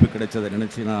ஒரு வாய்ப்பு கிடைச்சதை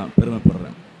நினச்சி நான்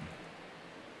பெருமைப்படுறேன்.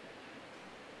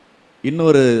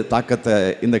 இன்னொரு தாக்கத்தை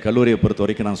இந்த கல்லூரியை பொறுத்த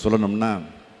வரைக்கும் நான் சொல்லணும்னா,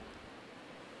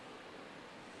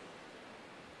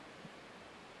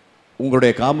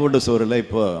 உங்களுடைய காம்பவுண்டு சுவரில்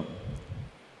இப்போ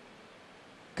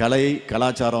கலை,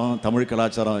 கலாச்சாரம், தமிழ்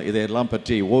கலாச்சாரம் இதையெல்லாம்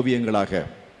பற்றி ஓவியங்களாக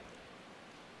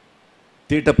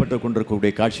தீட்டப்பட்டு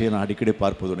கொண்டிருக்கக்கூடிய காட்சியை நான் அடிக்கடி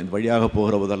பார்ப்பதுடன் இந்த வழியாக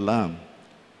போகிற போதெல்லாம்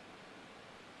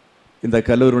இந்த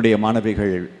கல்லூரியுடைய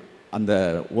மாணவிகள் அந்த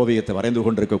ஓவியத்தை வரைந்து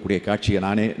கொண்டிருக்கக்கூடிய காட்சியை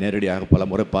நானே நேரடியாக பல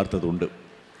முறை பார்த்தது உண்டு.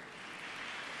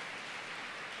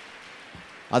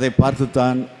 அதை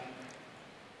பார்த்துத்தான்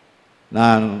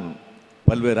நான்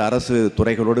பல்வேறு அரசு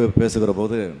துறைகளோடு பேசுகிற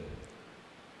போது,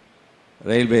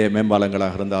 ரயில்வே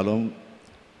மேம்பாலங்களாக இருந்தாலும்,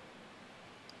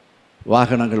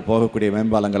 வாகனங்கள் போகக்கூடிய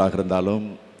மேம்பாலங்களாக இருந்தாலும்,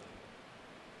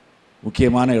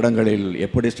 முக்கியமான இடங்களில்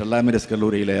எப்படி ஸ்டெல்லா மேரிஸ்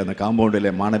கல்லூரியில் அந்த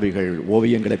காம்பவுண்டில் மாணவிகள்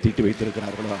ஓவியங்களை தீட்டி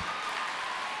வைத்திருக்கிறார்களோ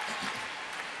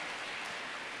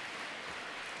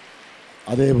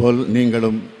அதேபோல்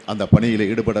நீங்களும் அந்த பணியில்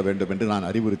ஈடுபட வேண்டும் என்று நான்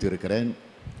அறிவுறுத்தி இருக்கிறேன்.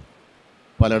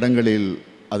 பல இடங்களில்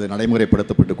அது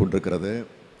நடைமுறைப்படுத்தப்பட்டு கொண்டிருக்கிறது.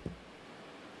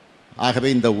 ஆகவே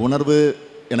இந்த உணர்வு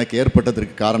எனக்கு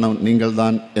ஏற்பட்டதற்கு காரணம் நீங்கள்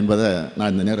தான் என்பதை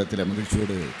நான் இந்த நேரத்தில்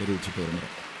மகிழ்ச்சியோடு தெரிவிச்சுட்டு வருகிறேன்.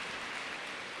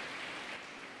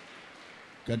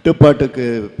 கட்டுப்பாட்டுக்கு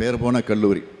பெயர் போன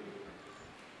கல்லூரி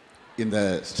இந்த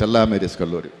ஸ்டெல்லா மேரிஸ்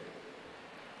கல்லூரி.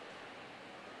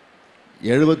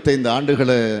 75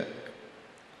 ஆண்டுகளை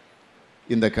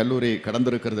இந்த கல்லூரி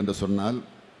கடந்திருக்கிறது என்று சொன்னால்,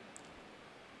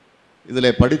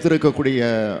 இதில் படித்திருக்கக்கூடிய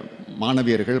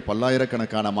மாணவியர்கள்,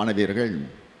 பல்லாயிரக்கணக்கான மாணவியர்கள்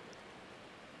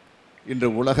இன்று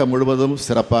உலகம் முழுவதும்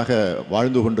சிறப்பாக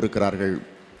வாழ்ந்து கொண்டிருக்கிறார்கள்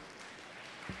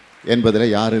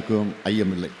என்பதில் யாருக்கும்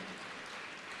ஐயமில்லை.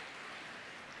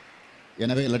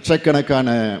 எனவே லட்சக்கணக்கான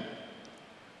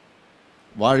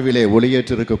வாழ்விலே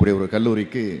ஒளியேற்றிருக்கக்கூடிய ஒரு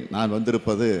கல்லூரிக்கு நான்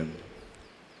வந்திருப்பது,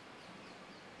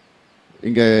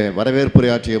 இங்கே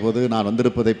வரவேற்புரையாற்றிய போது நான்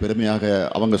வந்திருப்பதை பெருமையாக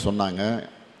அவங்க சொன்னாங்க.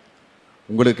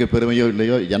 உங்களுக்கு பெருமையோ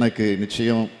இல்லையோ, எனக்கு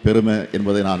நிச்சயம் பெருமை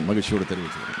என்பதை நான் மகிழ்ச்சியோடு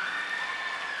தெரிவிக்கிறேன்.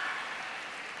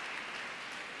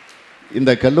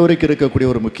 இந்த கல்லூரிக்கு இருக்கக்கூடிய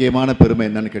ஒரு முக்கியமான பெருமை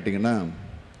என்னன்னு கேட்டிங்கன்னா,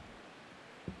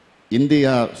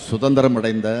 இந்தியா சுதந்திரம்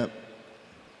அடைந்த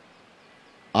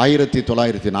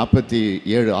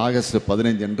 1947 ஆகஸ்ட்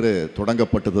 15 அன்று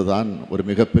தொடங்கப்பட்டது தான் ஒரு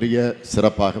மிகப்பெரிய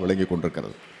சிறப்பாக விளங்கி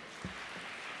கொண்டிருக்கிறது.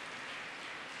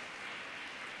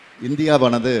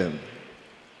 இந்தியாவானது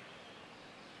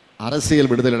அரசியல்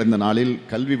விடுதலை அடைந்த நாளில்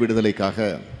கல்வி விடுதலைக்காக,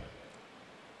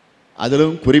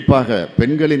 அதிலும் குறிப்பாக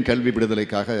பெண்களின் கல்வி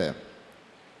விடுதலைக்காக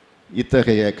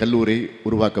இத்தகைய கல்லூரி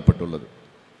உருவாக்கப்பட்டுள்ளது.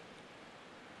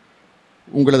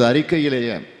 உங்களது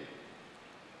அறிக்கையிலேயே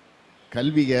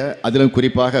கல்வியை, அதிலும்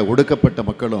குறிப்பாக ஒடுக்கப்பட்ட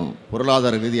மக்களும்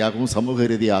பொருளாதார ரீதியாகவும் சமூக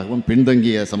ரீதியாகவும்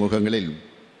பின்தங்கிய சமூகங்களில்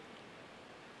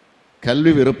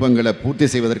கல்வி விருப்பங்களை பூர்த்தி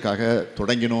செய்வதற்காக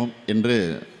தொடங்கினோம் என்று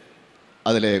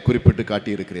அதில் குறிப்பிட்டு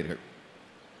காட்டியிருக்கிறீர்கள்.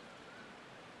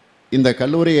 இந்த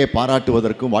கல்லூரியை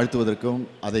பாராட்டுவதற்கும் வாழ்த்துவதற்கும்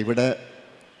அதைவிட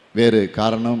வேறு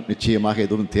காரணம் நிச்சயமாக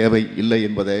எதுவும் தேவை இல்லை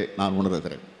என்பதை நான்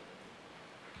உணர்கிறேன்.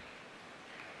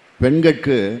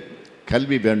 பெண்களுக்கு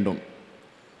கல்வி வேண்டும்,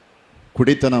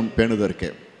 குடித்தனம் பேணுவதற்கு.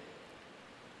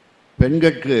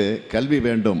 பெண்களுக்கு கல்வி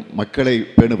வேண்டும், மக்களை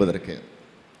பேணுவதற்கு.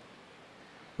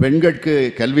 பெண்களுக்கு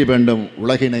கல்வி வேண்டும்,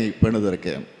 உலகினை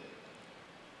பேணுவதற்கு.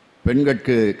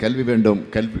 பெண்களுக்கு கல்வி வேண்டும்,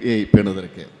 கல்வியை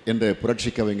பேணுவதற்கு என்று புரட்சி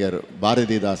கவிஞர்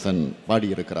பாரதிதாசன்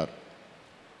பாடியிருக்கிறார்.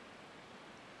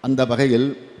 அந்த வகையில்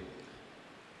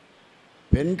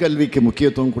பெண் கல்விக்கு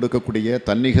முக்கியத்துவம் கொடுக்கக்கூடிய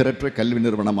தன்னிகரற்ற கல்வி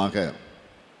நிறுவனமாக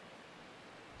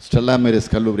ஸ்டெல்லா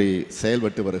மேரிஸ் கல்லூரி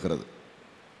செயல்பட்டு வருகிறது.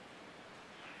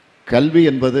 கல்வி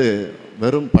என்பது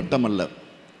வெறும் பட்டமல்ல,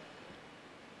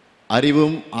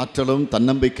 அறிவும் ஆற்றலும்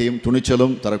தன்னம்பிக்கையும்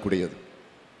துணிச்சலும் தரக்கூடியது.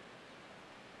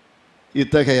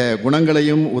 இத்தகைய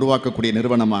குணங்களையும் உருவாக்கக்கூடிய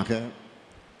நிறுவனமாக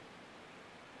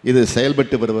இது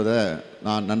செயல்பட்டு வருவதை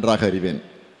நான் நன்றாக அறிவேன்.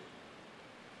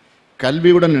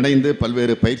 கல்வியுடன் இணைந்து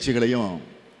பல்வேறு பயிற்சிகளையும்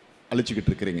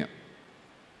அளிச்சுக்கிட்டு இருக்கிறீங்க.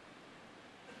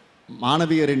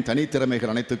 மாணவியரின்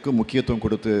தனித்திறமைகள் அனைத்துக்கும் முக்கியத்துவம்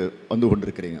கொடுத்து வந்து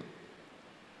கொண்டிருக்கிறீங்க.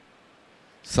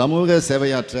 சமூக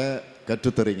சேவையாற்ற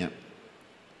கற்றுத்தரீங்க.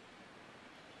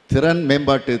 திறன்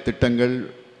மேம்பாட்டு திட்டங்கள்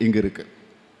இங்கு இருக்கு.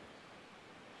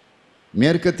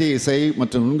 மேற்கத்திய இசை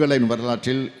மற்றும் நுண்கலை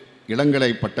வரலாற்றில்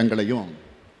இளங்கலை பட்டங்களையும்,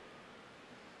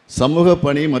 சமூக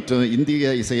பணி மற்றும் இந்திய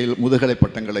இசையில் முதுகலை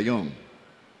பட்டங்களையும்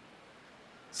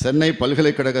சென்னை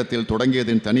பல்கலைக்கழகத்தில்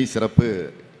தொடங்கியதின் தனி சிறப்பு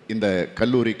இந்த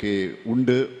கல்லூரிக்கு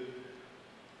உண்டு.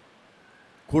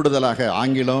 கூடுதலாக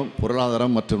ஆங்கிலம்,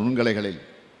 பொருளாதாரம் மற்றும் நுண்கலைகளில்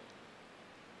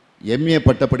MA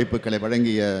பட்டப்படிப்புகளை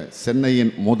வழங்கிய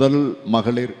சென்னையின் முதல்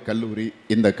மகளிர் கல்லூரி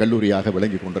இந்த கல்லூரியாக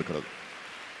விளங்கி கொண்டிருக்கிறது.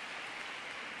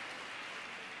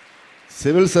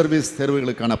 சிவில் சர்வீஸ்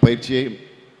தேர்வுகளுக்கான பயிற்சியை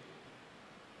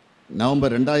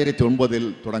நவம்பர் 2009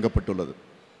 தொடங்கப்பட்டுள்ளது.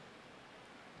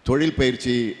 தொழில்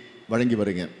பயிற்சி வழங்கி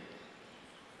வருங்க.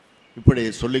 இப்படி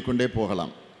சொல்லிக்கொண்டே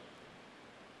போகலாம்.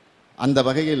 அந்த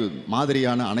வகையில்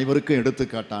மாதிரியான அனைவருக்கும்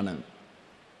எடுத்துக்காட்டான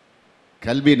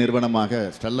கல்வி நிறுவனமாக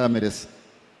ஸ்டெல்லா மேரிஸ்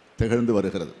திகழ்ந்து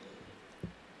வருகிறது.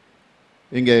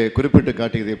 இங்கே குறிப்பிட்டு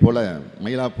காட்டியதை போல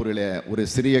மயிலாப்பூரில் ஒரு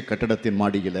சிறிய கட்டடத்தின்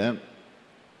மாடியில்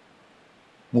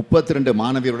 32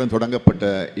 மாணவியருடன் தொடங்கப்பட்ட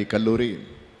இக்கல்லூரி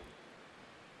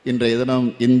இன்றைய தினம்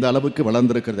இந்த அளவுக்கு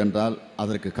வளர்ந்திருக்கிறது என்றால்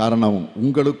அதற்கு காரணம்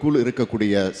உங்களுக்குள்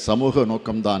இருக்கக்கூடிய சமூக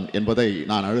நோக்கம்தான் என்பதை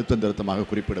நான் அழுத்தம் திருத்தமாக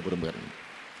குறிப்பிட விரும்புகிறேன்.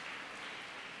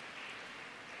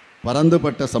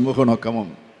 பரந்துபட்ட சமூக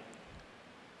நோக்கமும்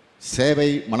சேவை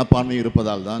மனப்பான்மை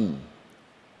இருப்பதால் தான்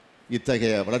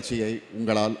இத்தகைய வளர்ச்சியை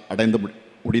உங்களால் அடைந்து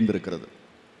முடிந்திருக்கிறது.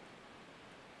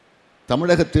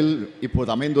 தமிழகத்தில் இப்போது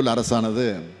அமைந்துள்ள அரசானது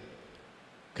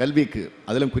கல்விக்கு,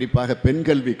 அதிலும் குறிப்பாக பெண்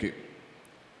கல்விக்கு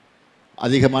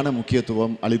அதிகமான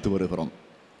முக்கியத்துவம் அளித்து வருகிறோம்.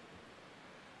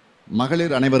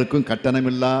 மகளிர் அனைவருக்கும்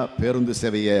கட்டணமில்லா பேருந்து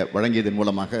சேவையை வழங்கியதன்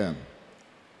மூலமாக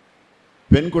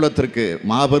பெண் குலத்திற்கு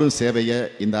மாபெரும் சேவையை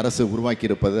இந்த அரசு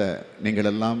உருவாக்கியிருப்பதை நீங்கள்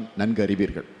எல்லாம் நன்கு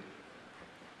அறிவீர்கள்.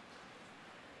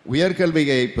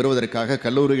 உயர்கல்வியை பெறுவதற்காக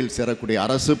கல்லூரியில் சேரக்கூடிய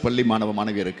அரசு பள்ளி மாணவ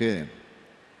மாணவியருக்கு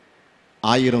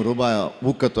 1000 ரூபாய்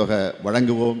ஊக்கத்தொகை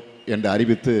வழங்குவோம் என்று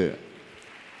அறிவித்து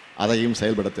அதையும்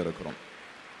செயல்படுத்த இருக்கிறோம்.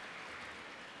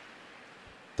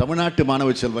 தமிழ்நாட்டு மாணவ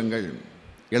செல்வங்கள்,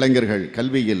 இளைஞர்கள்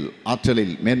கல்வியில்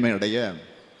ஆற்றலில் மேன்மையடைய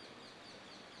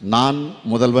நான்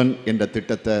முதல்வன் என்ற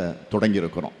திட்டத்தை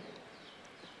தொடங்கியிருக்கிறோம்.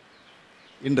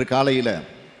 இன்று காலையில்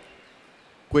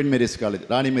குயின் மேரிஸ் காலேஜ்,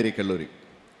 ராணி மேரி கல்லூரி,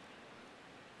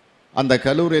 அந்த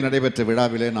கல்லூரியில் நடைபெற்ற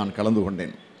விழாவிலே நான் கலந்து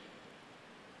கொண்டேன்.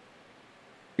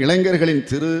 இளைஞர்களின்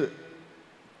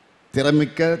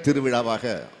திறமிக்க திருவிழாவாக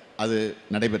அது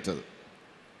நடைபெற்றது.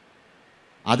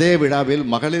 அதே விழாவில்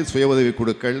மகளிர் சுய உதவி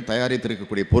குழுக்கள்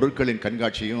தயாரித்திருக்கக்கூடிய பொருட்களின்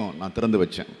கண்காட்சியும் நான் திறந்து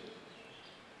வச்சேன்.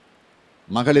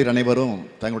 மகளிர் அனைவரும்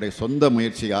தங்களுடைய சொந்த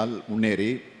முயற்சியால்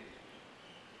முன்னேறி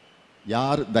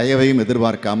யார் தயவையும்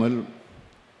எதிர்பார்க்காமல்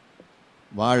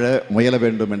வாழ முயல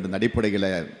வேண்டும் என்ற அடிப்படையில்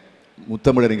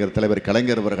முத்தமிழறிஞர் தலைவர்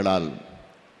கலைஞர் அவர்களால்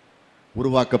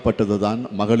உருவாக்கப்பட்டதுதான்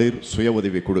மகளிர் சுய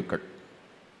உதவி குழுக்கள்.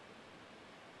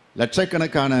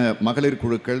 லட்சக்கணக்கான மகளிர்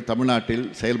குழுக்கள் தமிழ்நாட்டில்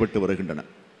செயல்பட்டு வருகின்றன.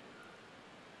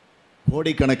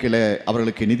 கோடிக்கணக்கில்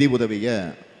அவர்களுக்கு நிதி உதவியை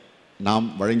நாம்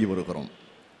வழங்கி வருகிறோம்.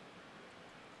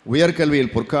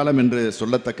 உயர்கல்வியில் பொற்காலம் என்று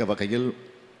சொல்லத்தக்க வகையில்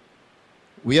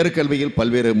உயர்கல்வியில்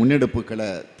பல்வேறு முன்னெடுப்புகளை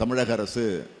தமிழக அரசு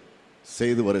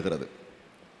செய்து வருகிறது.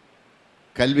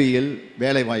 கல்வியில்,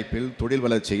 வேலைவாய்ப்பில், தொழில்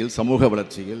வளர்ச்சியில், சமூக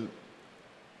வளர்ச்சியில்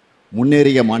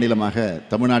முன்னேறிய மாநிலமாக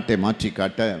தமிழ்நாட்டை மாற்றி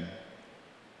காட்ட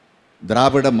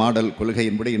திராவிட மாடல்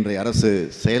கொள்கையின்படி இன்றைய அரசு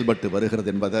செயல்பட்டு வருகிறது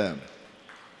என்பதை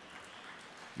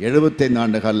 75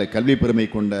 ஆண்டு கால கல்வி பெருமை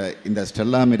கொண்ட இந்த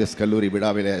ஸ்டெல்லா மேரிஸ் கல்லூரி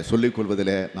விழாவில் சொல்லிக்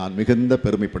கொள்வதில் நான் மிகுந்த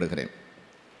பெருமைப்படுகிறேன்.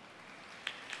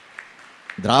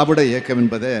 திராவிட இயக்கம்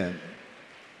என்பது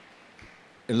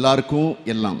எல்லாருக்கும்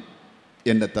எல்லாம்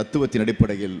என்ற தத்துவத்தின்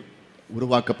அடிப்படையில்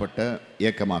உருவாக்கப்பட்ட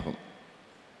இயக்கமாகும்.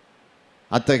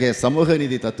 அத்தகைய சமூக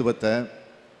நீதி தத்துவத்தை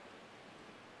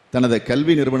தனது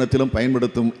கல்வி நிறுவனத்திலும்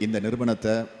பயன்படுத்தும் இந்த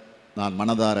நிறுவனத்தை நான்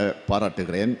மனதார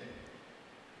பாராட்டுகிறேன்.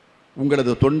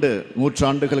 உங்களது தொண்டு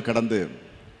நூற்றாண்டுகள் கடந்து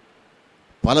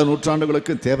பல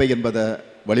நூற்றாண்டுகளுக்கு தேவை என்பதை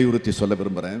வலியுறுத்தி சொல்ல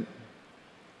விரும்புகிறேன்.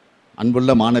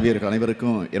 அன்புள்ள மாணவியர்கள்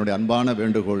அனைவருக்கும் என்னுடைய அன்பான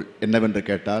வேண்டுகோள் என்னவென்று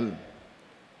கேட்டால்,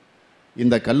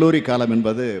 இந்த கல்லூரி காலம்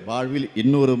என்பது வாழ்வில்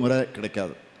இன்னொரு முறை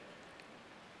கிடைக்காது.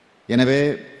 எனவே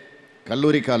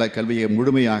கல்லூரி கால கல்வியை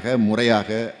முழுமையாக முறையாக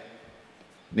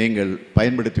நீங்கள்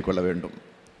பயன்படுத்தி கொள்ள வேண்டும்.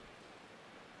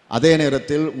 அதே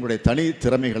நேரத்தில் உங்களுடைய தனி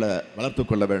திறமைகளை வளர்த்து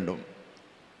கொள்ள வேண்டும்.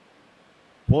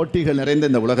 போட்டிகள் நிறைந்த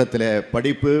இந்த உலகத்தில்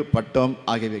படிப்பு, பட்டம்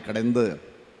ஆகியவை கடந்து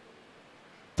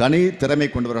தனி திறமை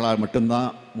கொண்டவர்களால் மட்டும்தான்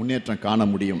முன்னேற்றம் காண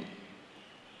முடியும்.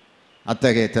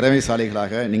 அத்தகைய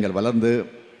திறமைசாலிகளாக நீங்கள் வளர்ந்து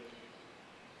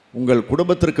உங்கள்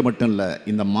குடும்பத்திற்கு மட்டும் இல்லை,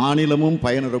 இந்த மாநிலமும்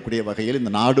பயனுறக்கூடிய வகையில்,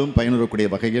 இந்த நாடும் பயனுறக்கூடிய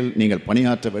வகையில் நீங்கள்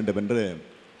பணியாற்ற வேண்டும் என்று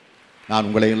நான்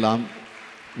உங்களையெல்லாம்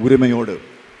உரிமையோடு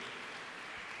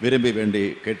விரும்பி வேண்டி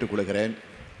கேட்டுக்கொள்கிறேன்.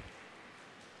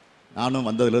 நானும்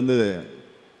வந்ததிலிருந்து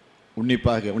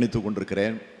உன்னிப்பாக கவனித்து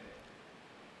கொண்டிருக்கிறேன்.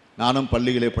 நானும்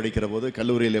பள்ளியிலே படிக்கிற போது,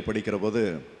 கல்லூரியிலே படிக்கிற போது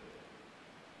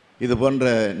இது போன்ற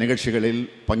நிகழ்ச்சிகளில்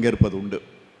பங்கேற்பது உண்டு.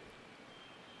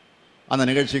 அந்த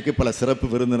நிகழ்ச்சிக்கு பல சிறப்பு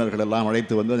விருந்தினர்கள் எல்லாம்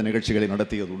அழைத்து வந்து அந்த நிகழ்ச்சிகளை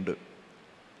நடத்தியது உண்டு.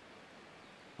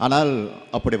 ஆனால்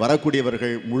அப்படி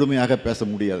வரக்கூடியவர்கள் முழுமையாக பேச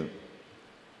முடியாது.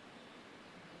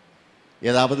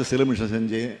 ஏதாவது சிலுமிஷம்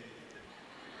செஞ்சு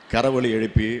கரவொலி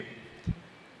எழுப்பி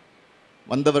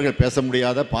வந்தவர்கள் பேச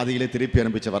முடியாத பாதியிலே திருப்பி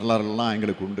அனுப்பிச்ச வரலாறுலாம்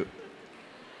எங்களுக்கு உண்டு.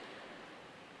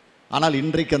 ஆனால்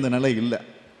இன்றைக்கு அந்த நிலை இல்லை.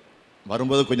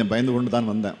 வரும்போது கொஞ்சம் பயந்து கொண்டு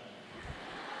தான் வந்தேன்.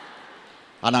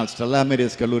 ஆனால் ஸ்டெல்லா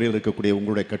மேரியஸ் கல்லூரியில் இருக்கக்கூடிய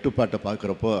உங்களுடைய கட்டுப்பாட்டை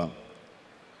பார்க்குறப்போ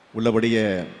உள்ளபடியே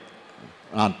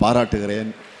நான் பாராட்டுகிறேன்,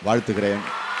 வாழ்த்துகிறேன்.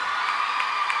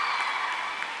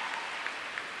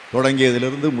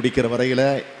 தொடங்கியதிலிருந்து முடிக்கிற வரையில்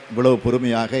இவ்வளவு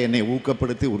பொறுமையாக என்னை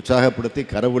ஊக்கப்படுத்தி, உற்சாகப்படுத்தி,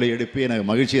 கரவொலி எழுப்பி எனக்கு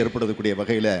மகிழ்ச்சி ஏற்படுத்தக்கூடிய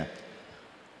வகையில்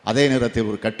அதே நேரத்தில்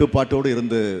ஒரு கட்டுப்பாட்டோடு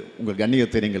இருந்து உங்கள்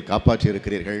கண்ணியத்தை நீங்கள் காப்பாற்றி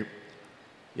இருக்கிறீர்கள்.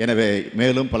 எனவே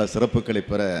மேலும் பல சிறப்புகளை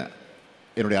பெற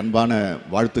என்னுடைய அன்பான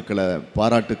வாழ்த்துக்களை,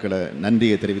 பாராட்டுக்களை,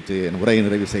 நன்றியை தெரிவித்து என் உரையை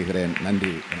நிறைவு செய்கிறேன்.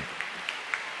 நன்றி.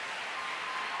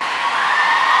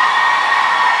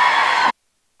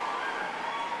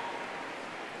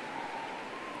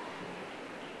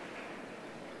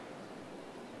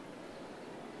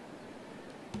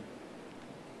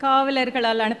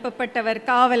 காவலர்களால் அனுப்பப்பட்டவர்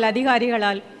காவல்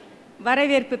அதிகாரிகளால்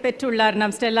வரவேற்பு பெற்றுள்ளார்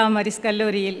நம் ஸ்டெல்லா மேரிஸ்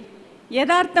கல்லூரியில்.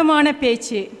 யதார்த்தமான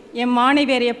பேச்சு. எம்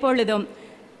மாணவியர் எப்பொழுதும்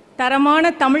தரமான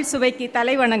தமிழ் சுவைக்கு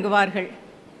தலை வணங்குவார்கள்.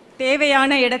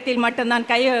 தேவையான இடத்தில் மட்டும்தான்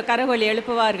கரகொலி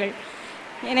எழுப்புவார்கள்.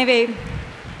 எனவே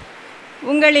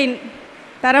உங்களின்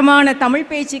தரமான தமிழ்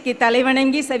பேச்சுக்கு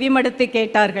தலைவணங்கி செவிமடுத்து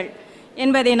கேட்டார்கள்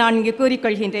என்பதை நான் இங்கு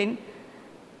கூறிக்கொள்கின்றேன்.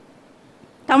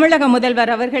 தமிழக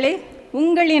முதல்வர் அவர்களே,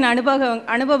 உங்களின்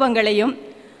அனுபவங்களையும்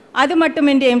அது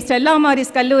மட்டுமின்றி எம் ஸ்டெல்லா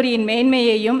மேரிஸ் கல்லூரியின்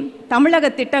மேன்மையையும் தமிழக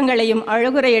திட்டங்களையும்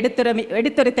அழகுரை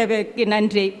எடுத்துரைத்ததற்கு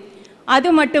நன்றி. அது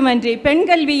மட்டுமன்றி பெண்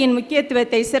கல்வியின்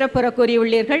முக்கியத்துவத்தை சிறப்புற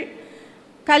கூறியுள்ளீர்கள்.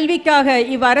 கல்விக்காக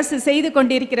இவ்வரசு செய்து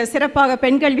கொண்டிருக்கிற, சிறப்பாக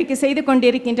பெண் கல்விக்கு செய்து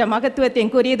கொண்டிருக்கின்ற மகத்துவத்தை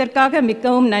கூறியதற்காக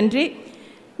மிகவும் நன்றி.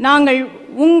 நாங்கள்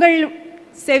உங்கள்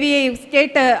செவியை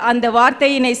கேட்ட அந்த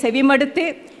வார்த்தையினை செவிமடுத்து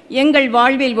எங்கள்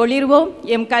வாழ்வில் ஒளிர்வோம்.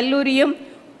 எம் கல்லூரியும்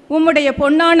உம்முடைய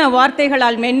பொன்னான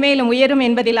வார்த்தைகளால் மென்மேலும் உயரும்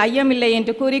என்பதில் ஐயமில்லை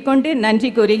என்று கூறிக்கொண்டு நன்றி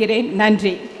கூறுகிறேன்.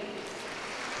 நன்றி.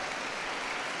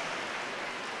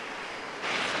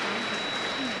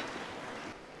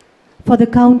 For the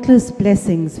countless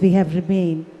blessings we have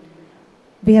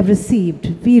received,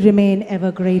 we remain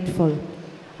ever grateful.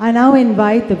 I now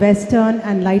invite the Western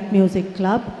and Light Music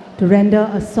Club to render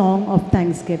a song of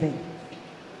thanksgiving.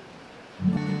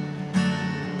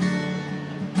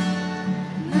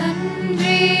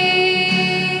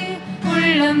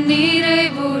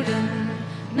 நிறைவுடன்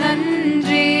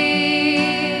நன்றி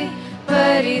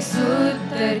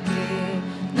பரிசுத்தர்க்கே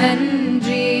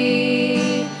நன்றி.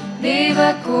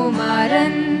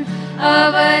 தேவகுமாரன்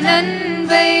அவன்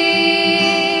அன்பை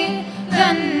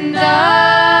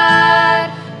தந்தார்.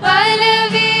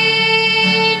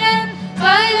 பலவீனன்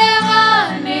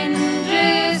பலவான் என்று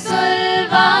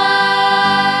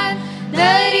சொல்வான்.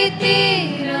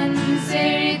 தரித்திரன்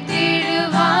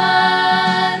செழித்திடுவான்.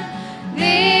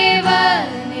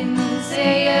 தேவனின்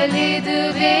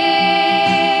செயலிதுவே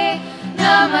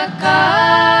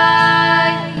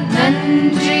நமக்காய்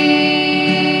நன்றி.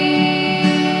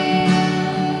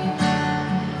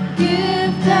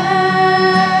 Give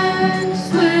thanks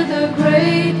with a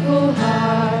grateful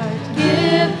heart.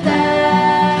 Give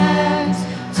thanks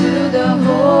to the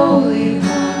Holy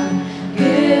One.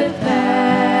 Give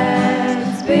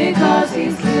thanks because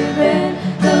He's given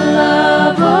the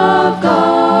love of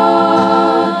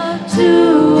God to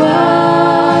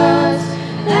us.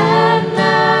 And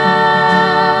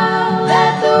now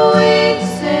let the weak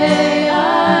say, I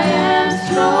am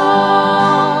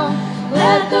strong.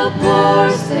 Let the poor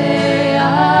say, I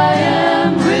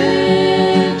am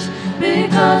rich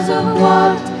because of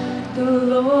what the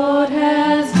Lord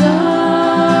has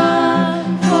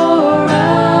done for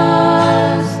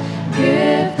us.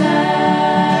 Give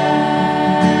thanks.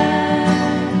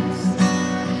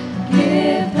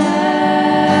 Give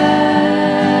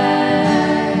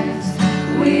thanks.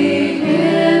 We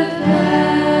give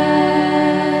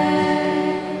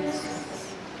thanks.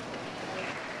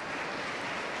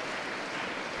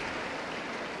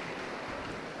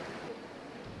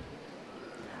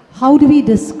 How do we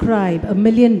describe a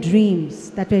million dreams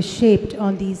that were shaped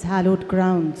on these hallowed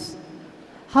grounds?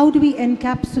 How do we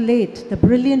encapsulate the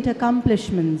brilliant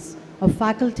accomplishments of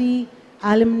faculty,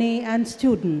 alumni, and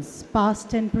students,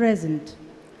 past and present?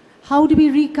 How do we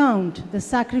recount the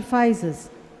sacrifices,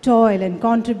 toil, and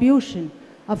contribution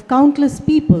of countless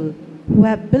people who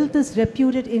have built this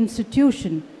reputed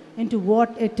institution into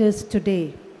what it is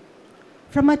today?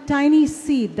 From a tiny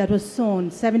seed that was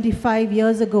sown 75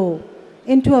 years ago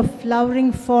into a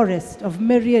flowering forest of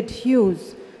myriad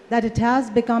hues that it has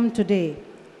become today,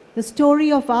 the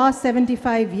story of our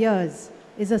 75 years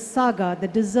is a saga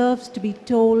that deserves to be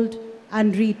told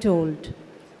and retold.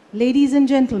 Ladies and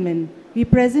gentlemen, we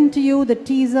present to you the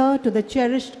teaser to the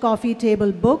cherished coffee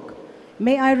table book.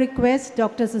 May I request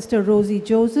Dr. Sister Rosie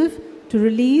Joseph to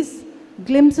release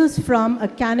Glimpses from a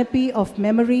Canopy of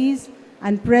Memories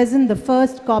and present the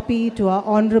first copy to our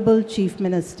Honourable Chief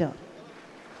Minister.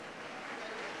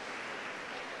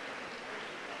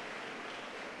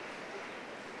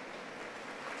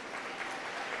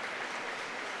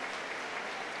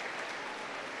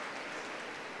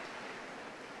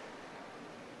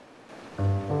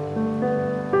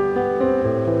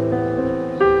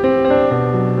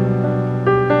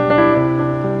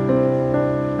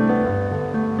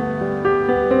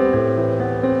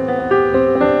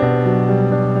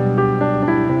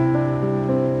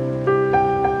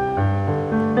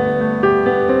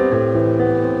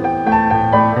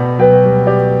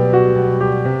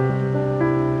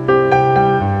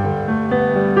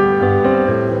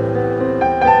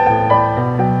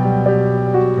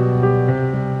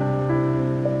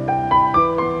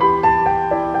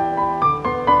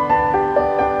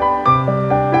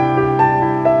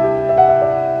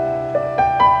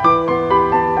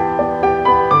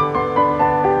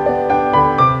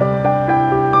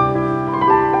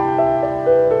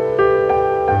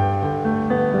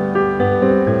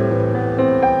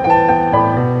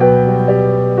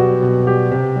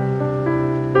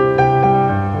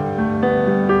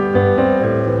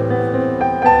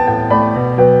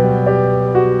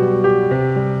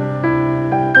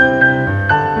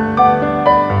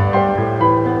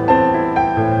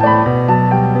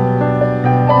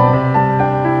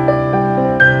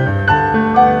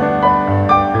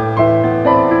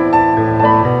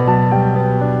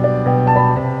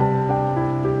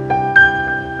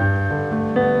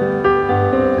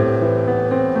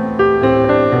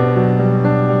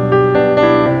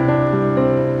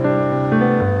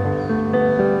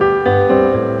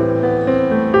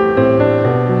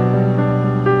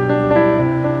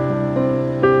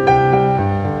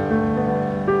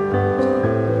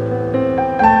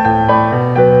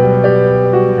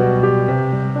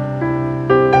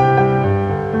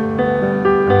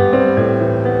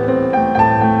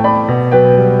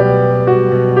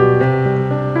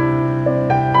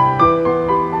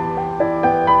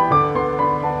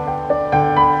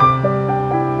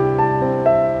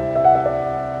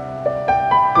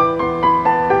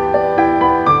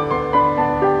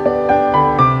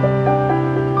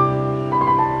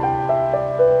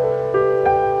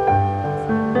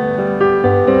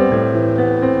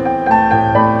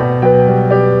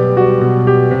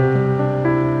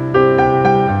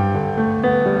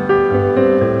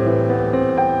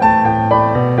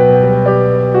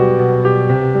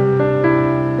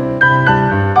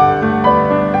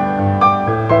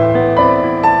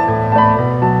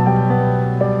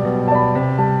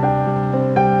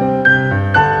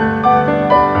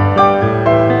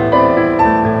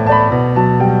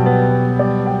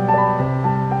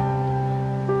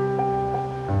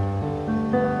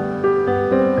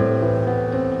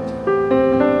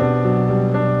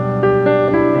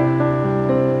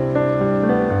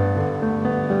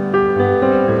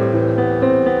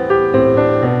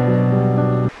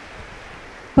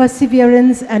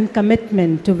 Perseverance and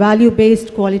commitment to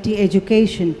value-based quality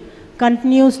education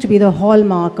continues to be the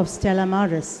hallmark of Stella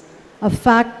Maris, a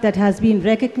fact that has been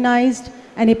recognized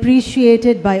and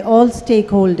appreciated by all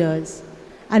stakeholders.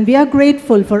 And we are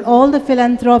grateful for all the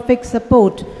philanthropic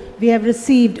support we have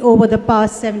received over the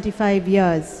past 75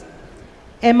 years.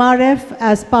 MRF,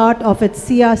 as part of its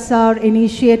CSR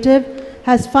initiative,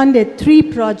 has funded 3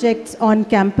 projects on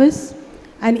campus: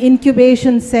 an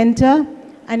incubation center,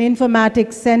 an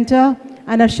informatics center,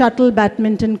 and a shuttle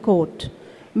badminton court.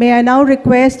 May I now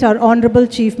request our Honourable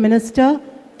Chief Minister,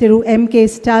 Thiru M.K.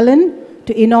 Stalin,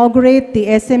 to inaugurate the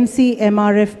SMC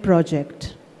MRF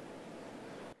project.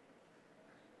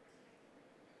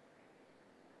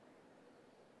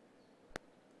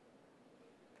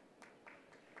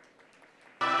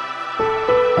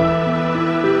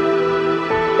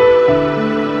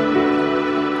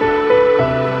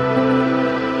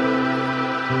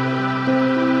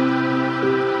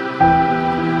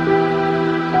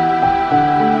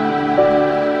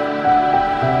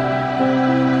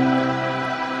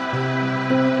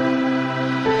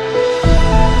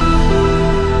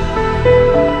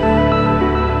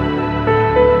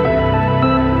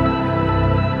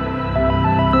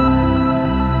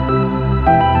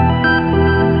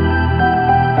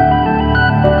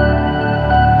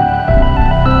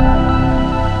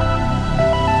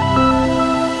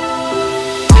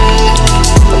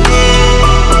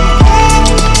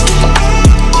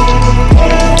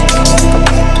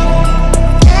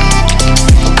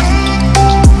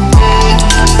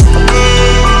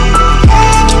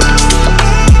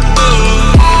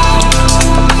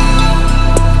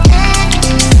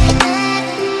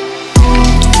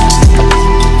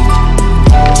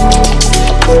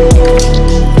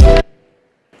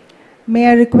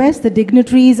 request the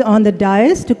dignitaries on the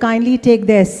dais to kindly take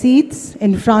their seats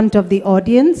in front of the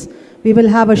audience. We will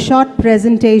have a short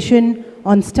presentation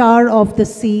on Star of the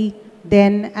Sea,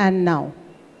 Then and Now.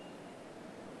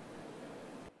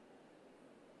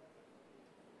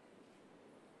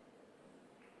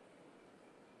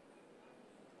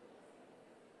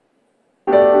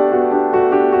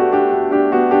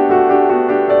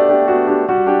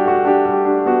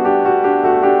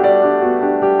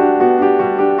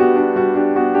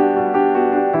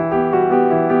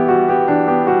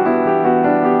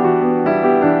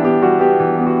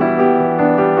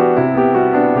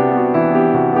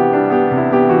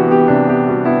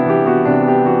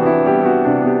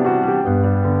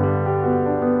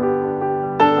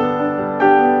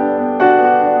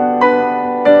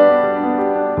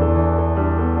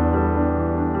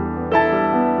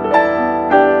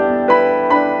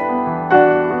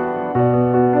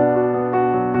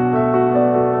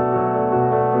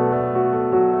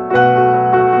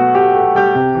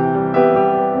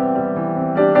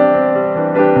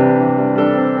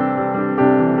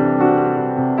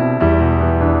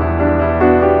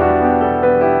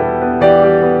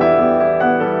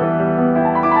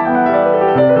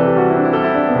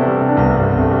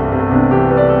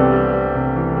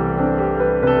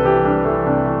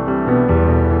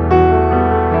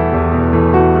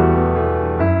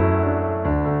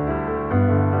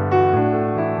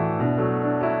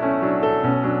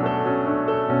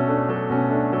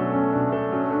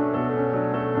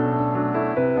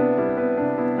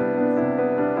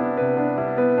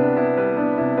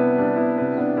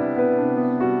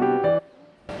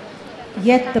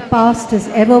 Yet the past is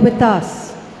ever with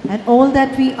us, and all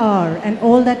that we are and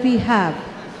all that we have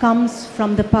comes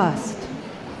from the past.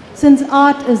 Since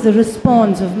art is the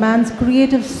response of man's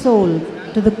creative soul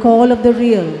to the call of the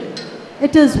real,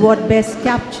 it is what best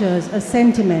captures a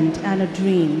sentiment and a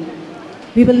dream.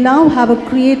 We will now have a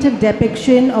creative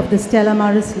depiction of the Stella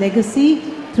Maris legacy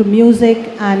through music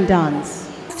and dance.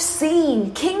 I've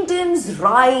seen kingdoms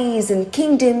rise and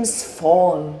kingdoms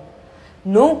fall.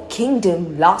 No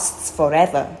kingdom lasts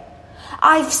forever.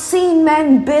 I've seen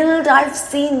men build, I've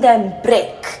seen them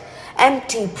break.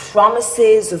 Empty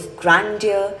promises of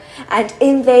grandeur, and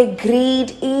in their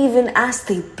greed, even as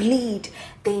they bleed,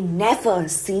 they never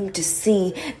seem to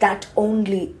see that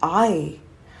only I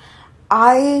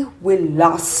will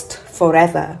last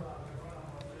forever.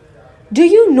 Do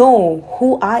you know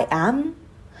who I am?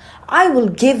 I will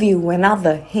give you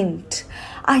another hint.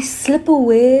 I slip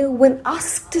away when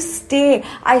asked to stay.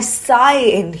 I sigh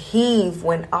and heave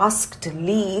when asked to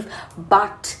leave.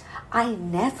 But I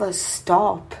never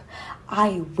stop.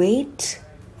 I wait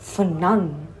for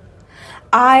none.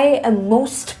 I am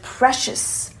most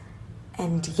precious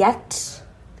and yet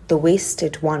the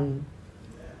wasted one.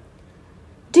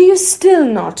 Do you still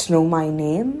not know my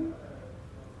name?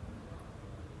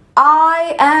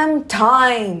 I am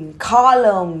time,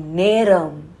 kalam,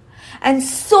 neram. And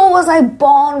so was I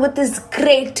born with this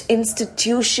great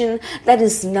institution that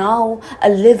is now a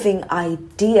living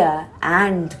idea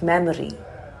and memory.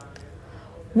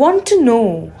 Want to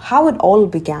know how it all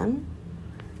began?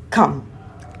 Come,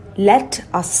 let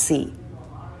us see.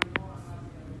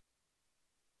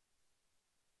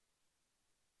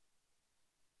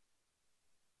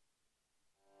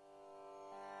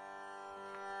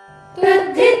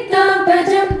 Tam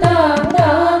tajam tam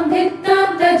tam dhit tam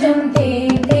tajam te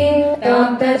te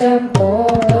tam tajam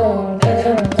tom tom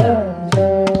tajam jam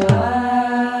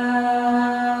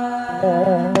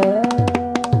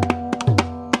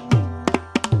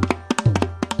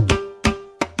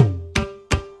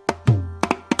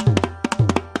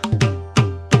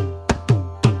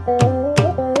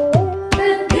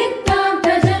dhit tam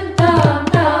tajam tam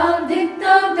tam dhit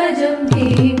tam tajam te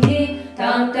te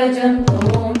tam tajam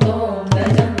tom tom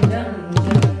tajam jam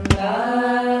jam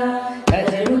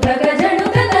tajanu tajanu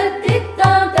dhit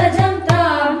tam tajam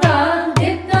tam tam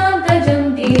dhit tam tajam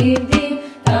te te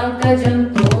tam tajam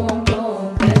tom tom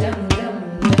tajam jam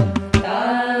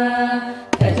jam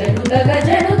tajanu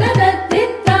tajanu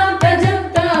dhit tam tajam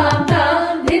tam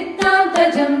tam dhit tam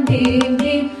tajam te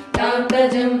te tam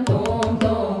tajam tom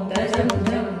tom tajam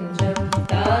jam jam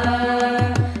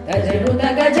tajanu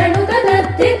tajanu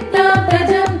dhit tam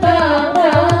tajam tam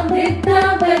tam dhit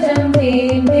tam tajam te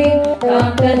te tam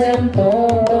tajam tom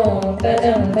tom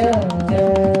tajam jam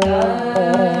jam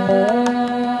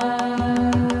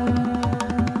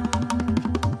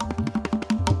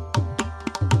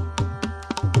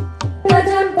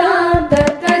tajam tam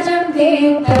tajam te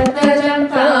tajam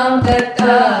tam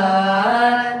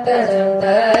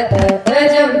tajam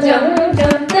tajam jam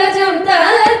jam tajam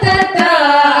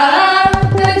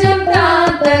tajam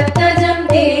tam tajam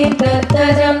te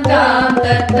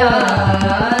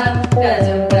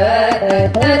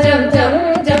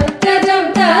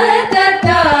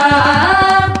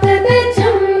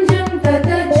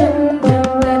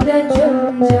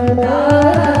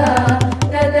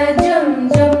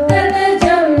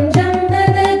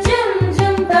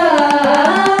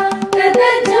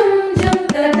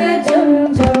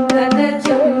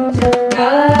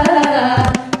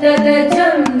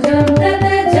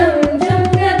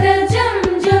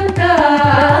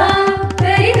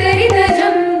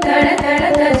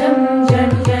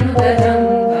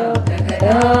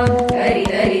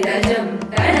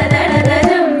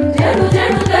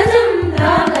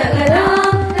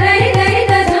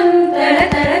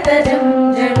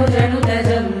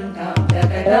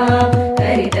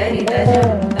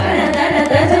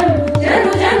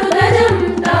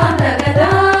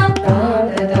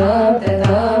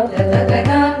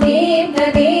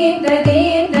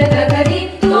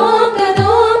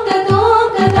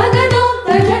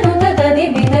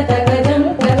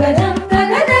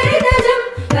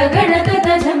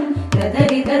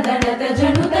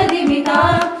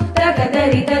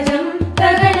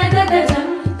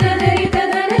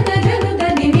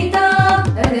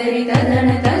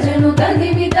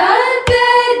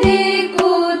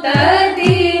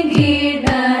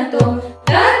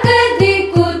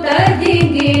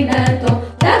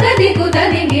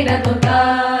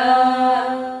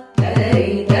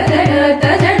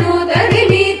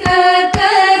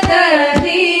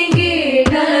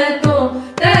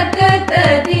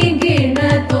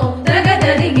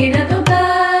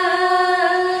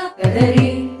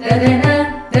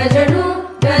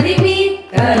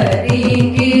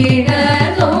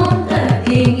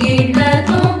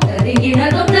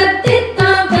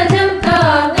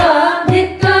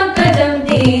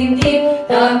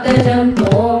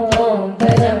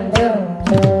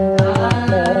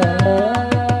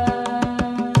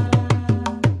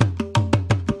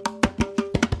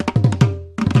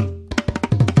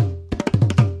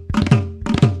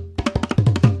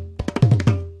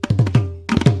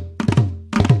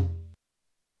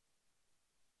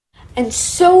And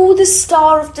so the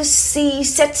star of the sea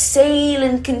sets sail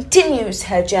and continues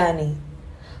her journey.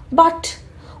 But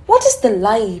what is the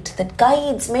light that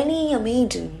guides many a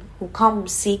maiden who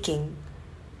comes seeking?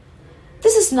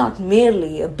 This is not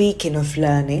merely a beacon of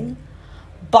learning,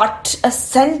 but a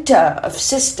center of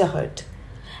sisterhood.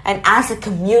 And as a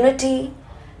community,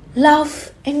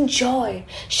 love and joy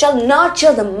shall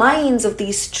nurture the minds of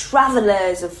these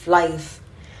travelers of life.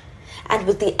 And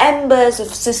with the embers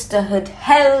of sisterhood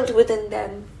held within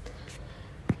them,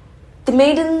 the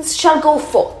maidens shall go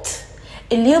forth,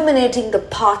 illuminating the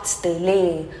paths they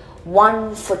lay,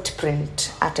 one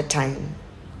footprint at a time.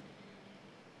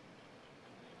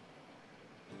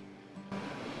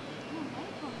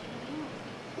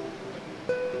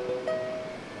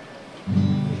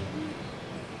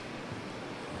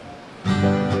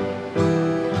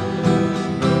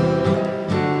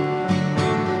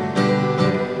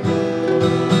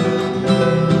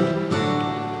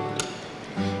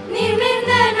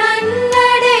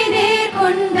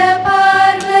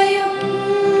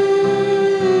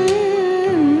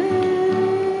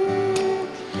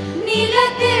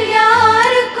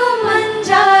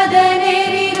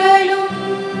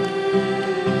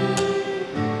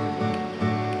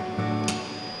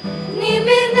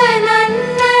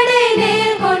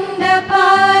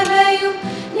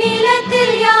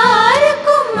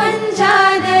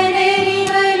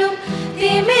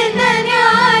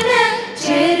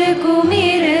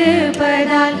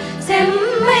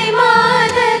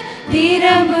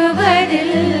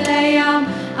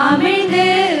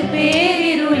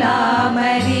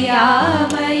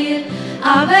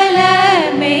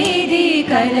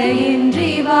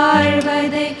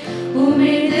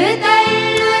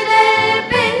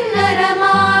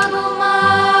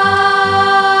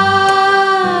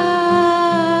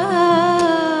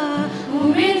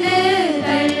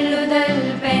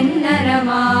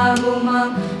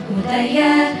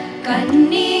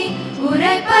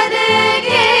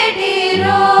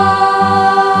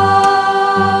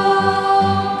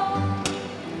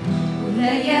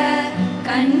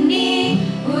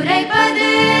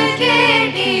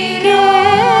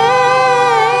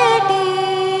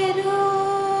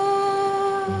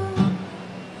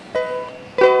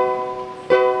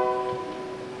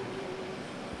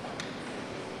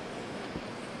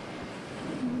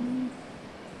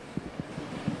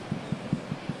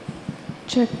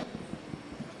 Check.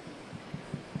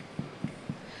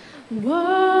 Wildflower,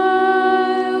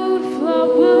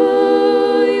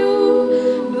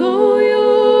 you blow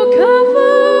your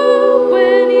cover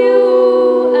when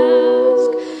you ask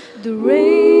the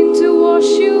rain to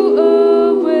wash you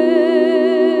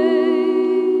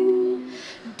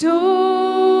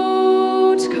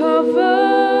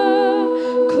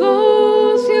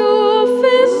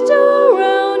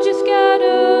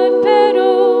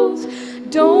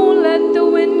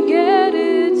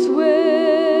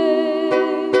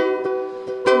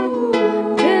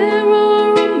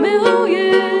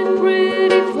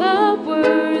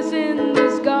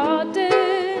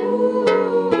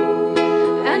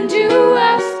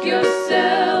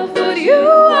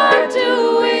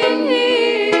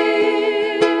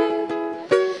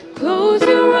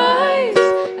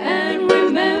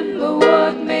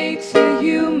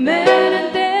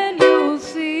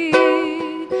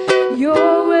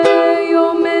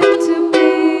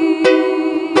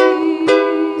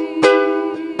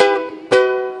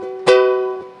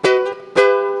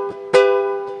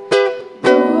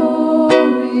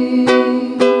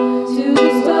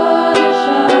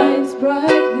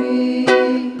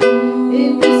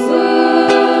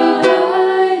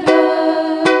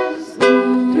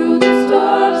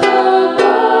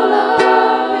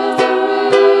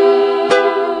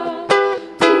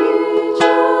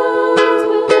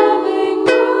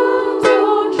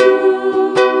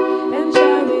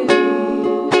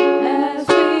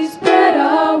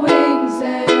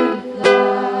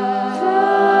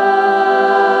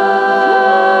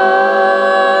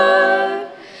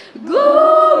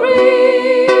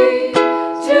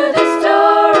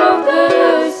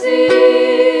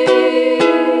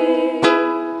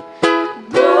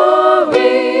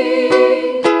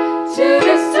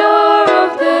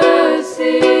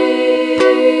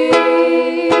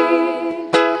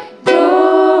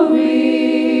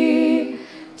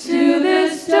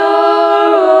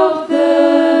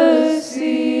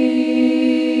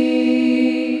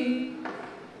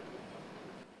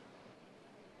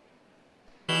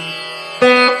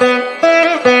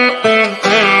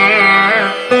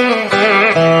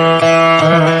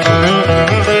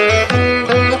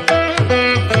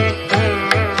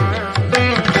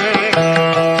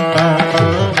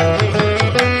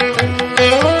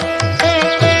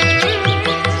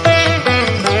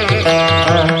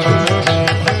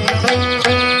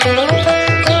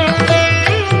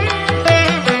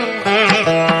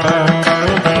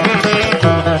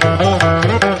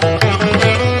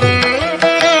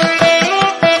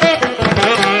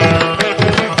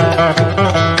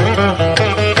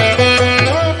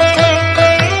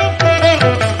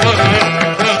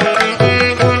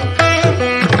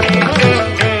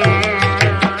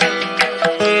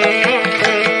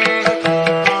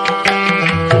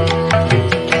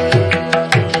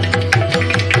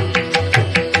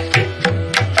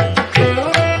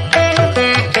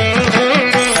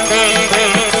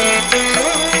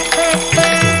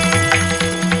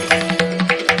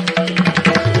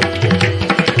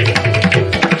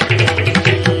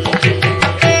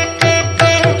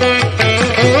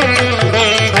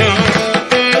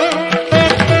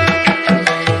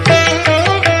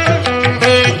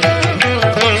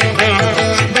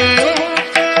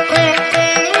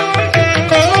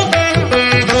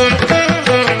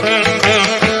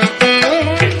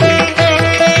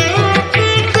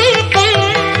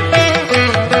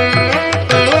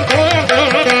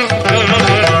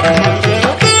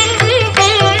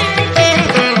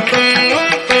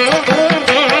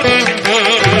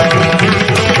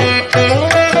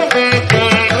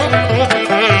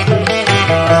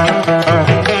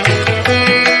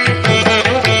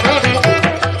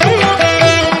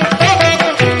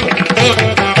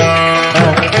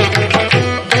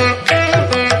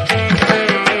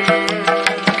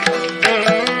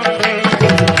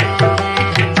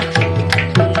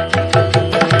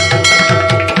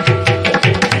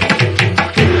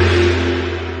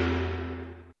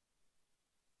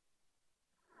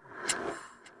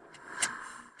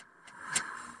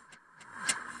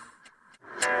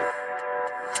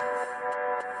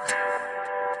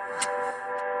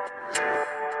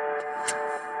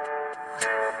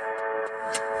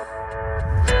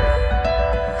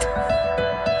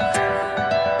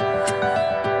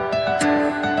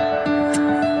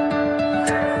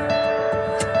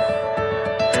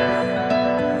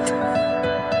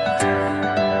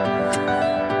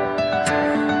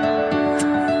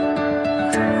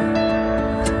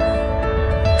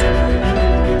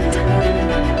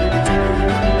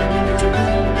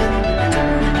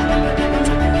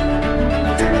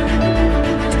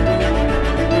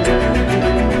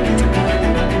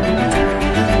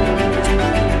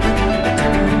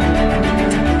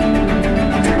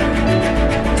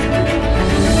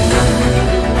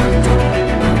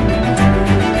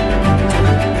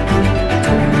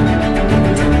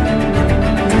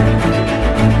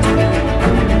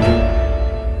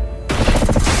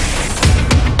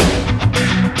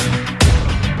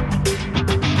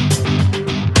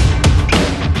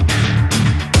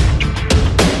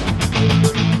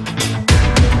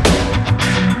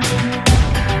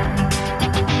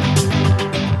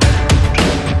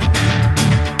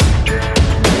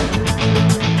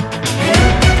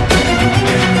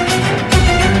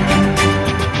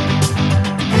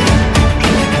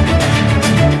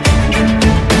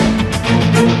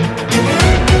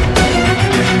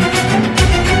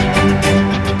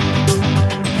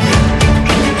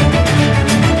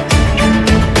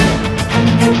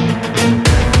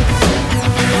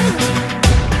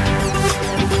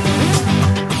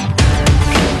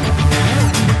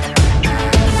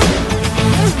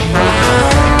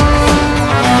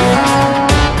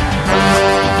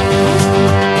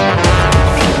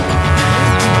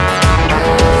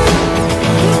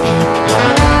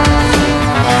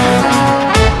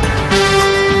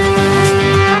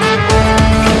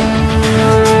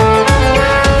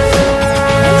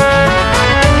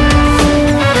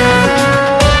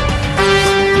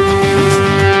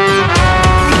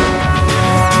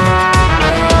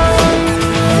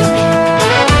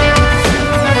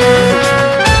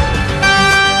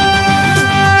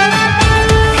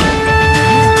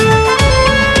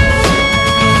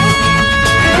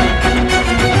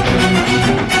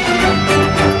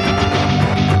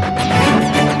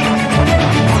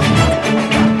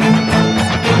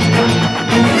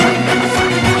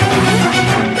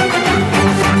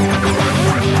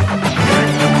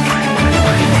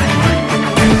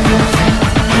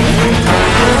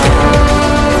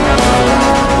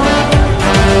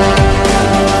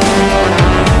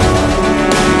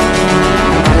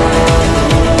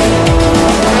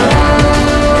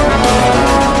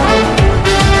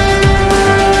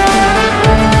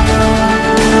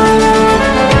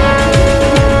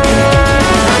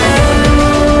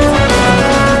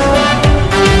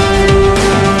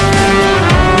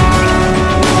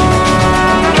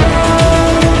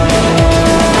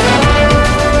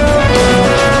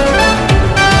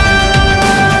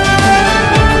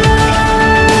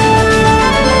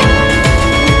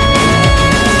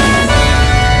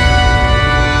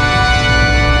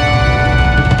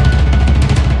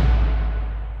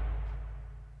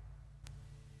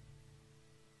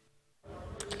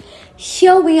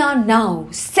Here we are now,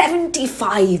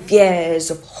 75 years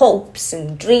of hopes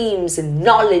and dreams and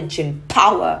knowledge and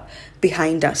power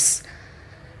behind us.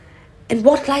 And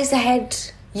what lies ahead,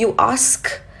 you ask?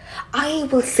 I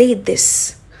will say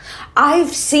this.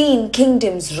 I've seen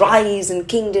kingdoms rise and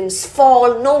kingdoms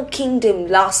fall. No kingdom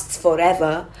lasts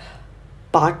forever.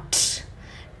 But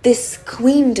this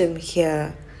queendom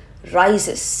here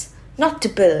rises not to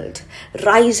build,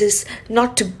 rises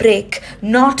not to break,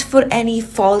 not for any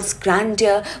false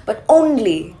grandeur, but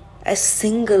only a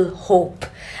single hope.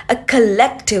 A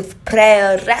collective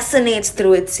prayer resonates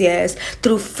through its ears,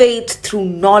 through faith, through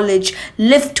knowledge.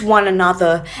 Lift one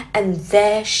another, and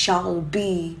there shall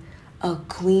be a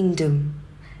queendom.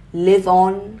 Live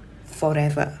on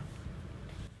forever.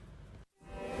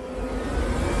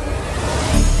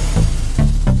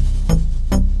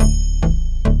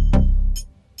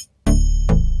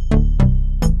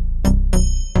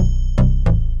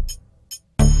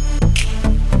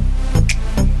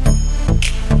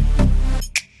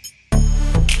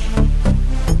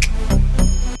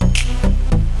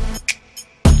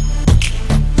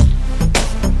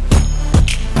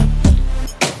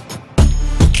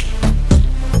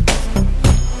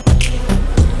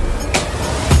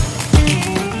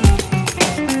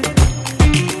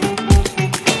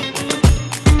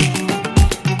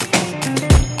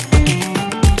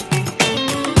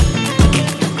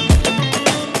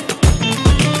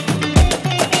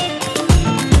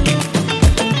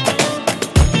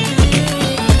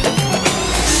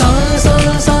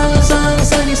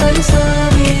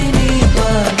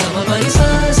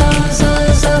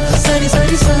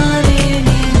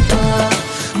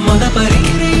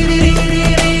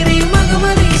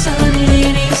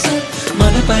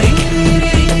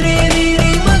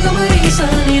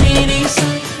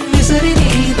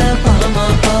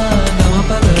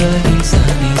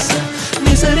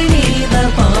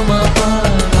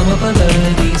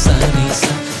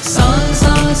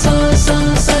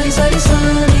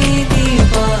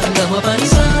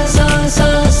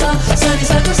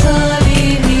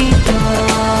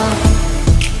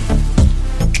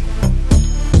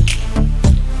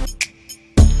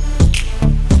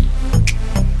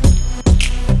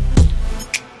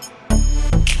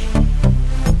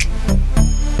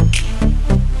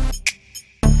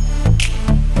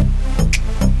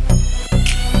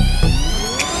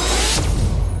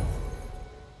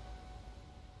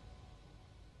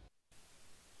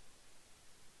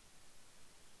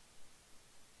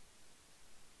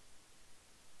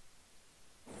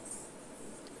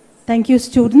 Thank you,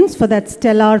 students, for that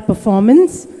stellar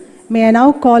performance. May I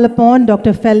now call upon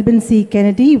Dr. Felben C.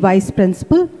 Kennedy, Vice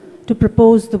Principal, to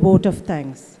propose the vote of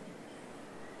thanks.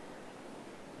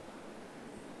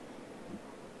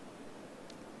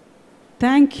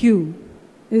 Thank you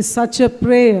is such a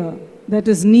prayer that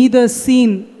is neither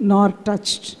seen nor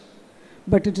touched,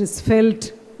 but it is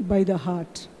felt by the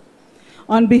heart.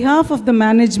 On behalf of the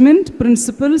management,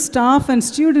 principal, staff, and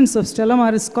students of Stella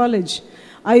Maris College,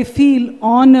 I feel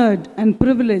honored and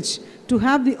privileged to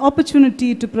have the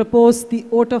opportunity to propose the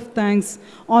vote of thanks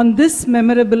on this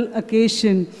memorable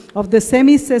occasion of the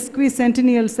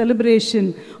Semisesquicentennial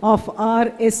celebration of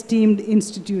our esteemed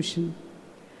institution.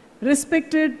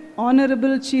 Respected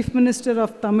Honourable Chief Minister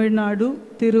of Tamil Nadu,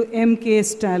 Thiru M.K.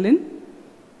 Stalin,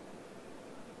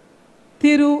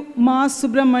 Thiru Ma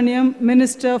Subramaniam,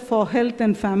 Minister for Health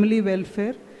and Family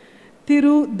Welfare,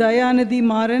 Thiru Dayanathy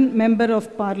Maran, Member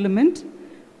of Parliament,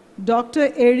 Dr.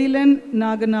 Erilan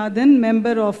Naganathan,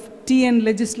 Member of TN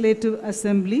Legislative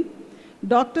Assembly,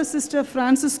 Dr. Sister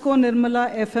Francisco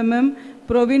Nirmala FMM,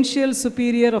 Provincial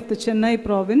Superior of the Chennai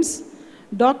Province,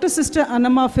 Dr. Sister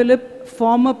Annama Philip,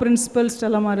 former Principal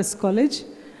Stella Maris College,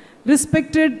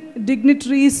 respected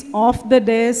dignitaries of the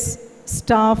dais,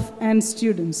 staff, and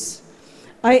students.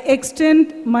 I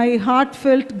extend my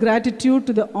heartfelt gratitude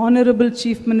to the Honourable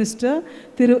Chief Minister,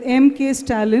 Thiru M.K.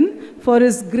 Stalin, for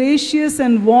his gracious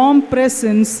and warm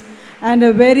presence and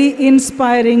a very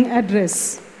inspiring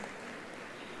address.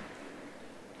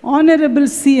 Honourable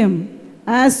CM,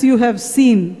 as you have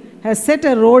seen, has set a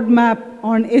roadmap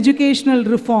on educational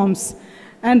reforms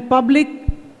and public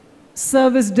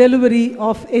service delivery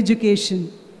of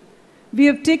education. We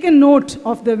have taken note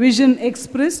of the vision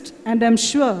expressed, and I'm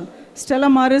sure Stella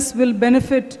Maris will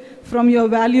benefit from your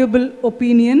valuable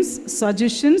opinions,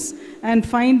 suggestions, and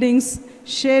findings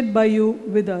shared by you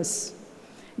with us.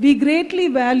 We greatly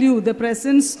value the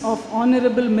presence of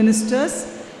honourable ministers,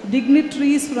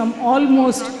 dignitaries from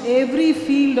almost every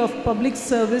field of public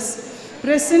service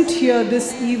present here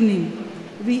this evening.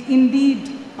 We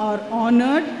indeed are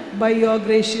honoured by your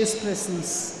gracious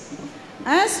presence.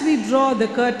 As we draw the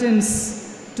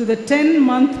curtains to the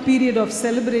 10-month period of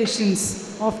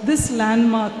celebrations of this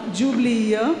landmark Jubilee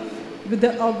year with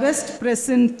the august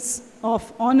presence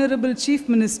of Honourable Chief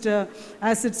Minister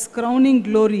as its crowning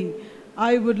glory,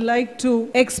 I would like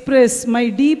to express my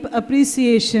deep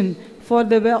appreciation for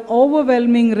the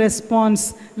overwhelming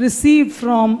response received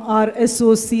from our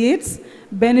associates,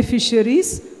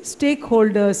 beneficiaries,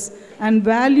 stakeholders, and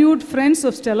valued friends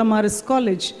of Stella Maris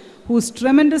College, whose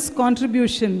tremendous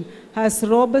contribution has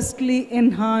robustly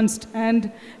enhanced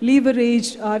and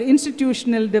leveraged our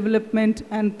institutional development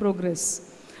and progress.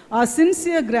 Our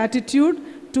sincere gratitude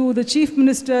to the Chief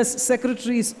Minister's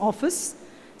Secretary's Office,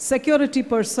 security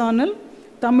personnel,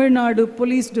 Tamil Nadu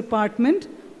Police Department,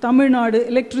 Tamil Nadu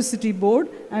Electricity Board,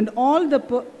 and all the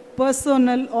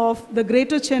personnel of the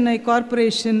Greater Chennai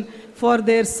Corporation for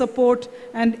their support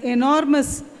and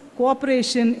enormous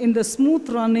cooperation in the smooth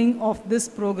running of this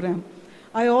program.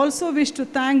 I also wish to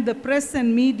thank the press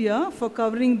and media for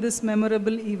covering this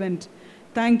memorable event.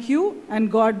 Thank you,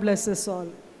 and God bless us all.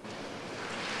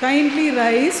 Kindly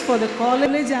rise for the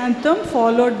college anthem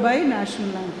followed by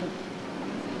national anthem.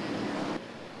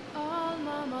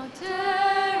 Alma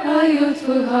Mater, our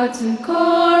youthful hearts in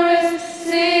chorus,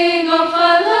 sing of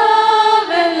our love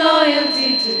and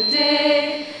loyalty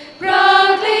today.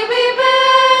 Proudly we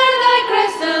bear thy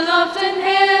crest aloft and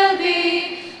hail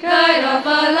thee, guide of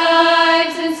our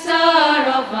lives and star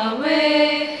of our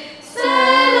way.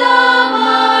 Stella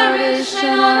Maris,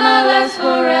 shine on our lives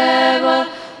forever,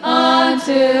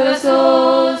 until our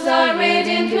souls are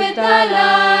radiant with thy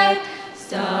light.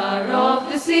 Star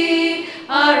of the sea,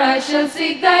 our eyes shall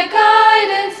seek thy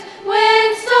guidance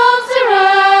when storms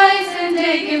arise and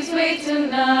day gives way to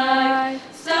night.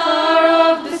 Star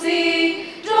of the sea,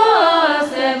 draw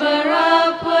us ever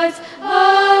upwards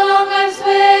along life's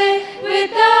way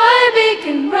with thy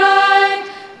beacon bright.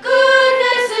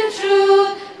 Goodness and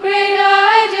truth, great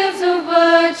ideals of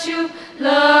virtue,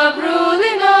 love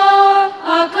ruling all,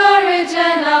 our courage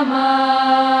and our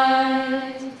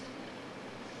might.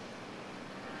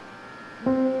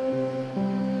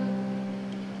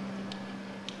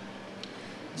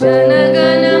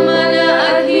 Janagana mana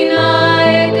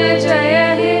adhinayaka jaya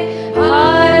he,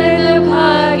 Bharat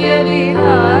bhagya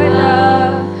vidhata.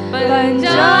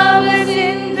 Punjab,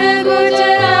 Sindh,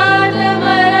 Gujarat,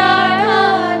 Maratha,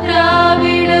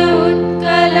 Dravida,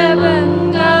 Utkala,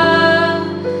 Banga,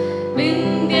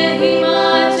 Vindhya,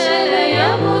 Himachala,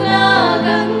 Yamuna,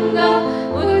 Ganga,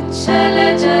 Uchchala,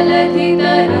 Jaladhi,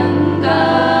 Taranga.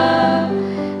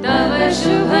 Tava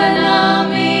Shubha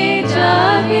Name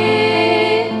Jage,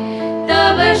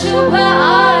 शुभ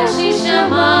आशीष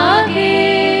मागे,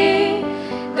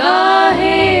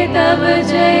 गाहे तब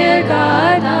जय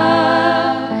गाथा.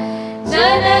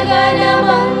 जनगण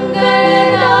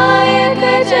मंगलदायक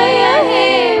जय हे,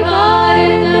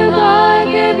 भारत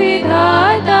भाग्य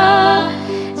विधाता.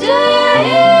 जय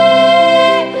हे,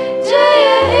 जय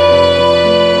हे,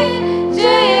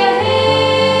 जय हे,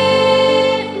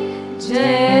 जय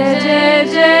जय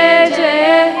जय जय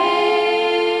हे.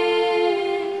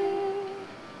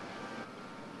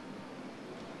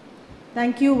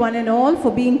 Thank you one and all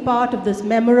for being part of this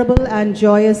memorable and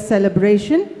joyous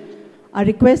celebration. I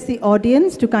request the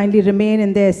audience to kindly remain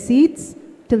in their seats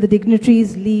till the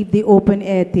dignitaries leave the open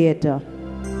air theatre.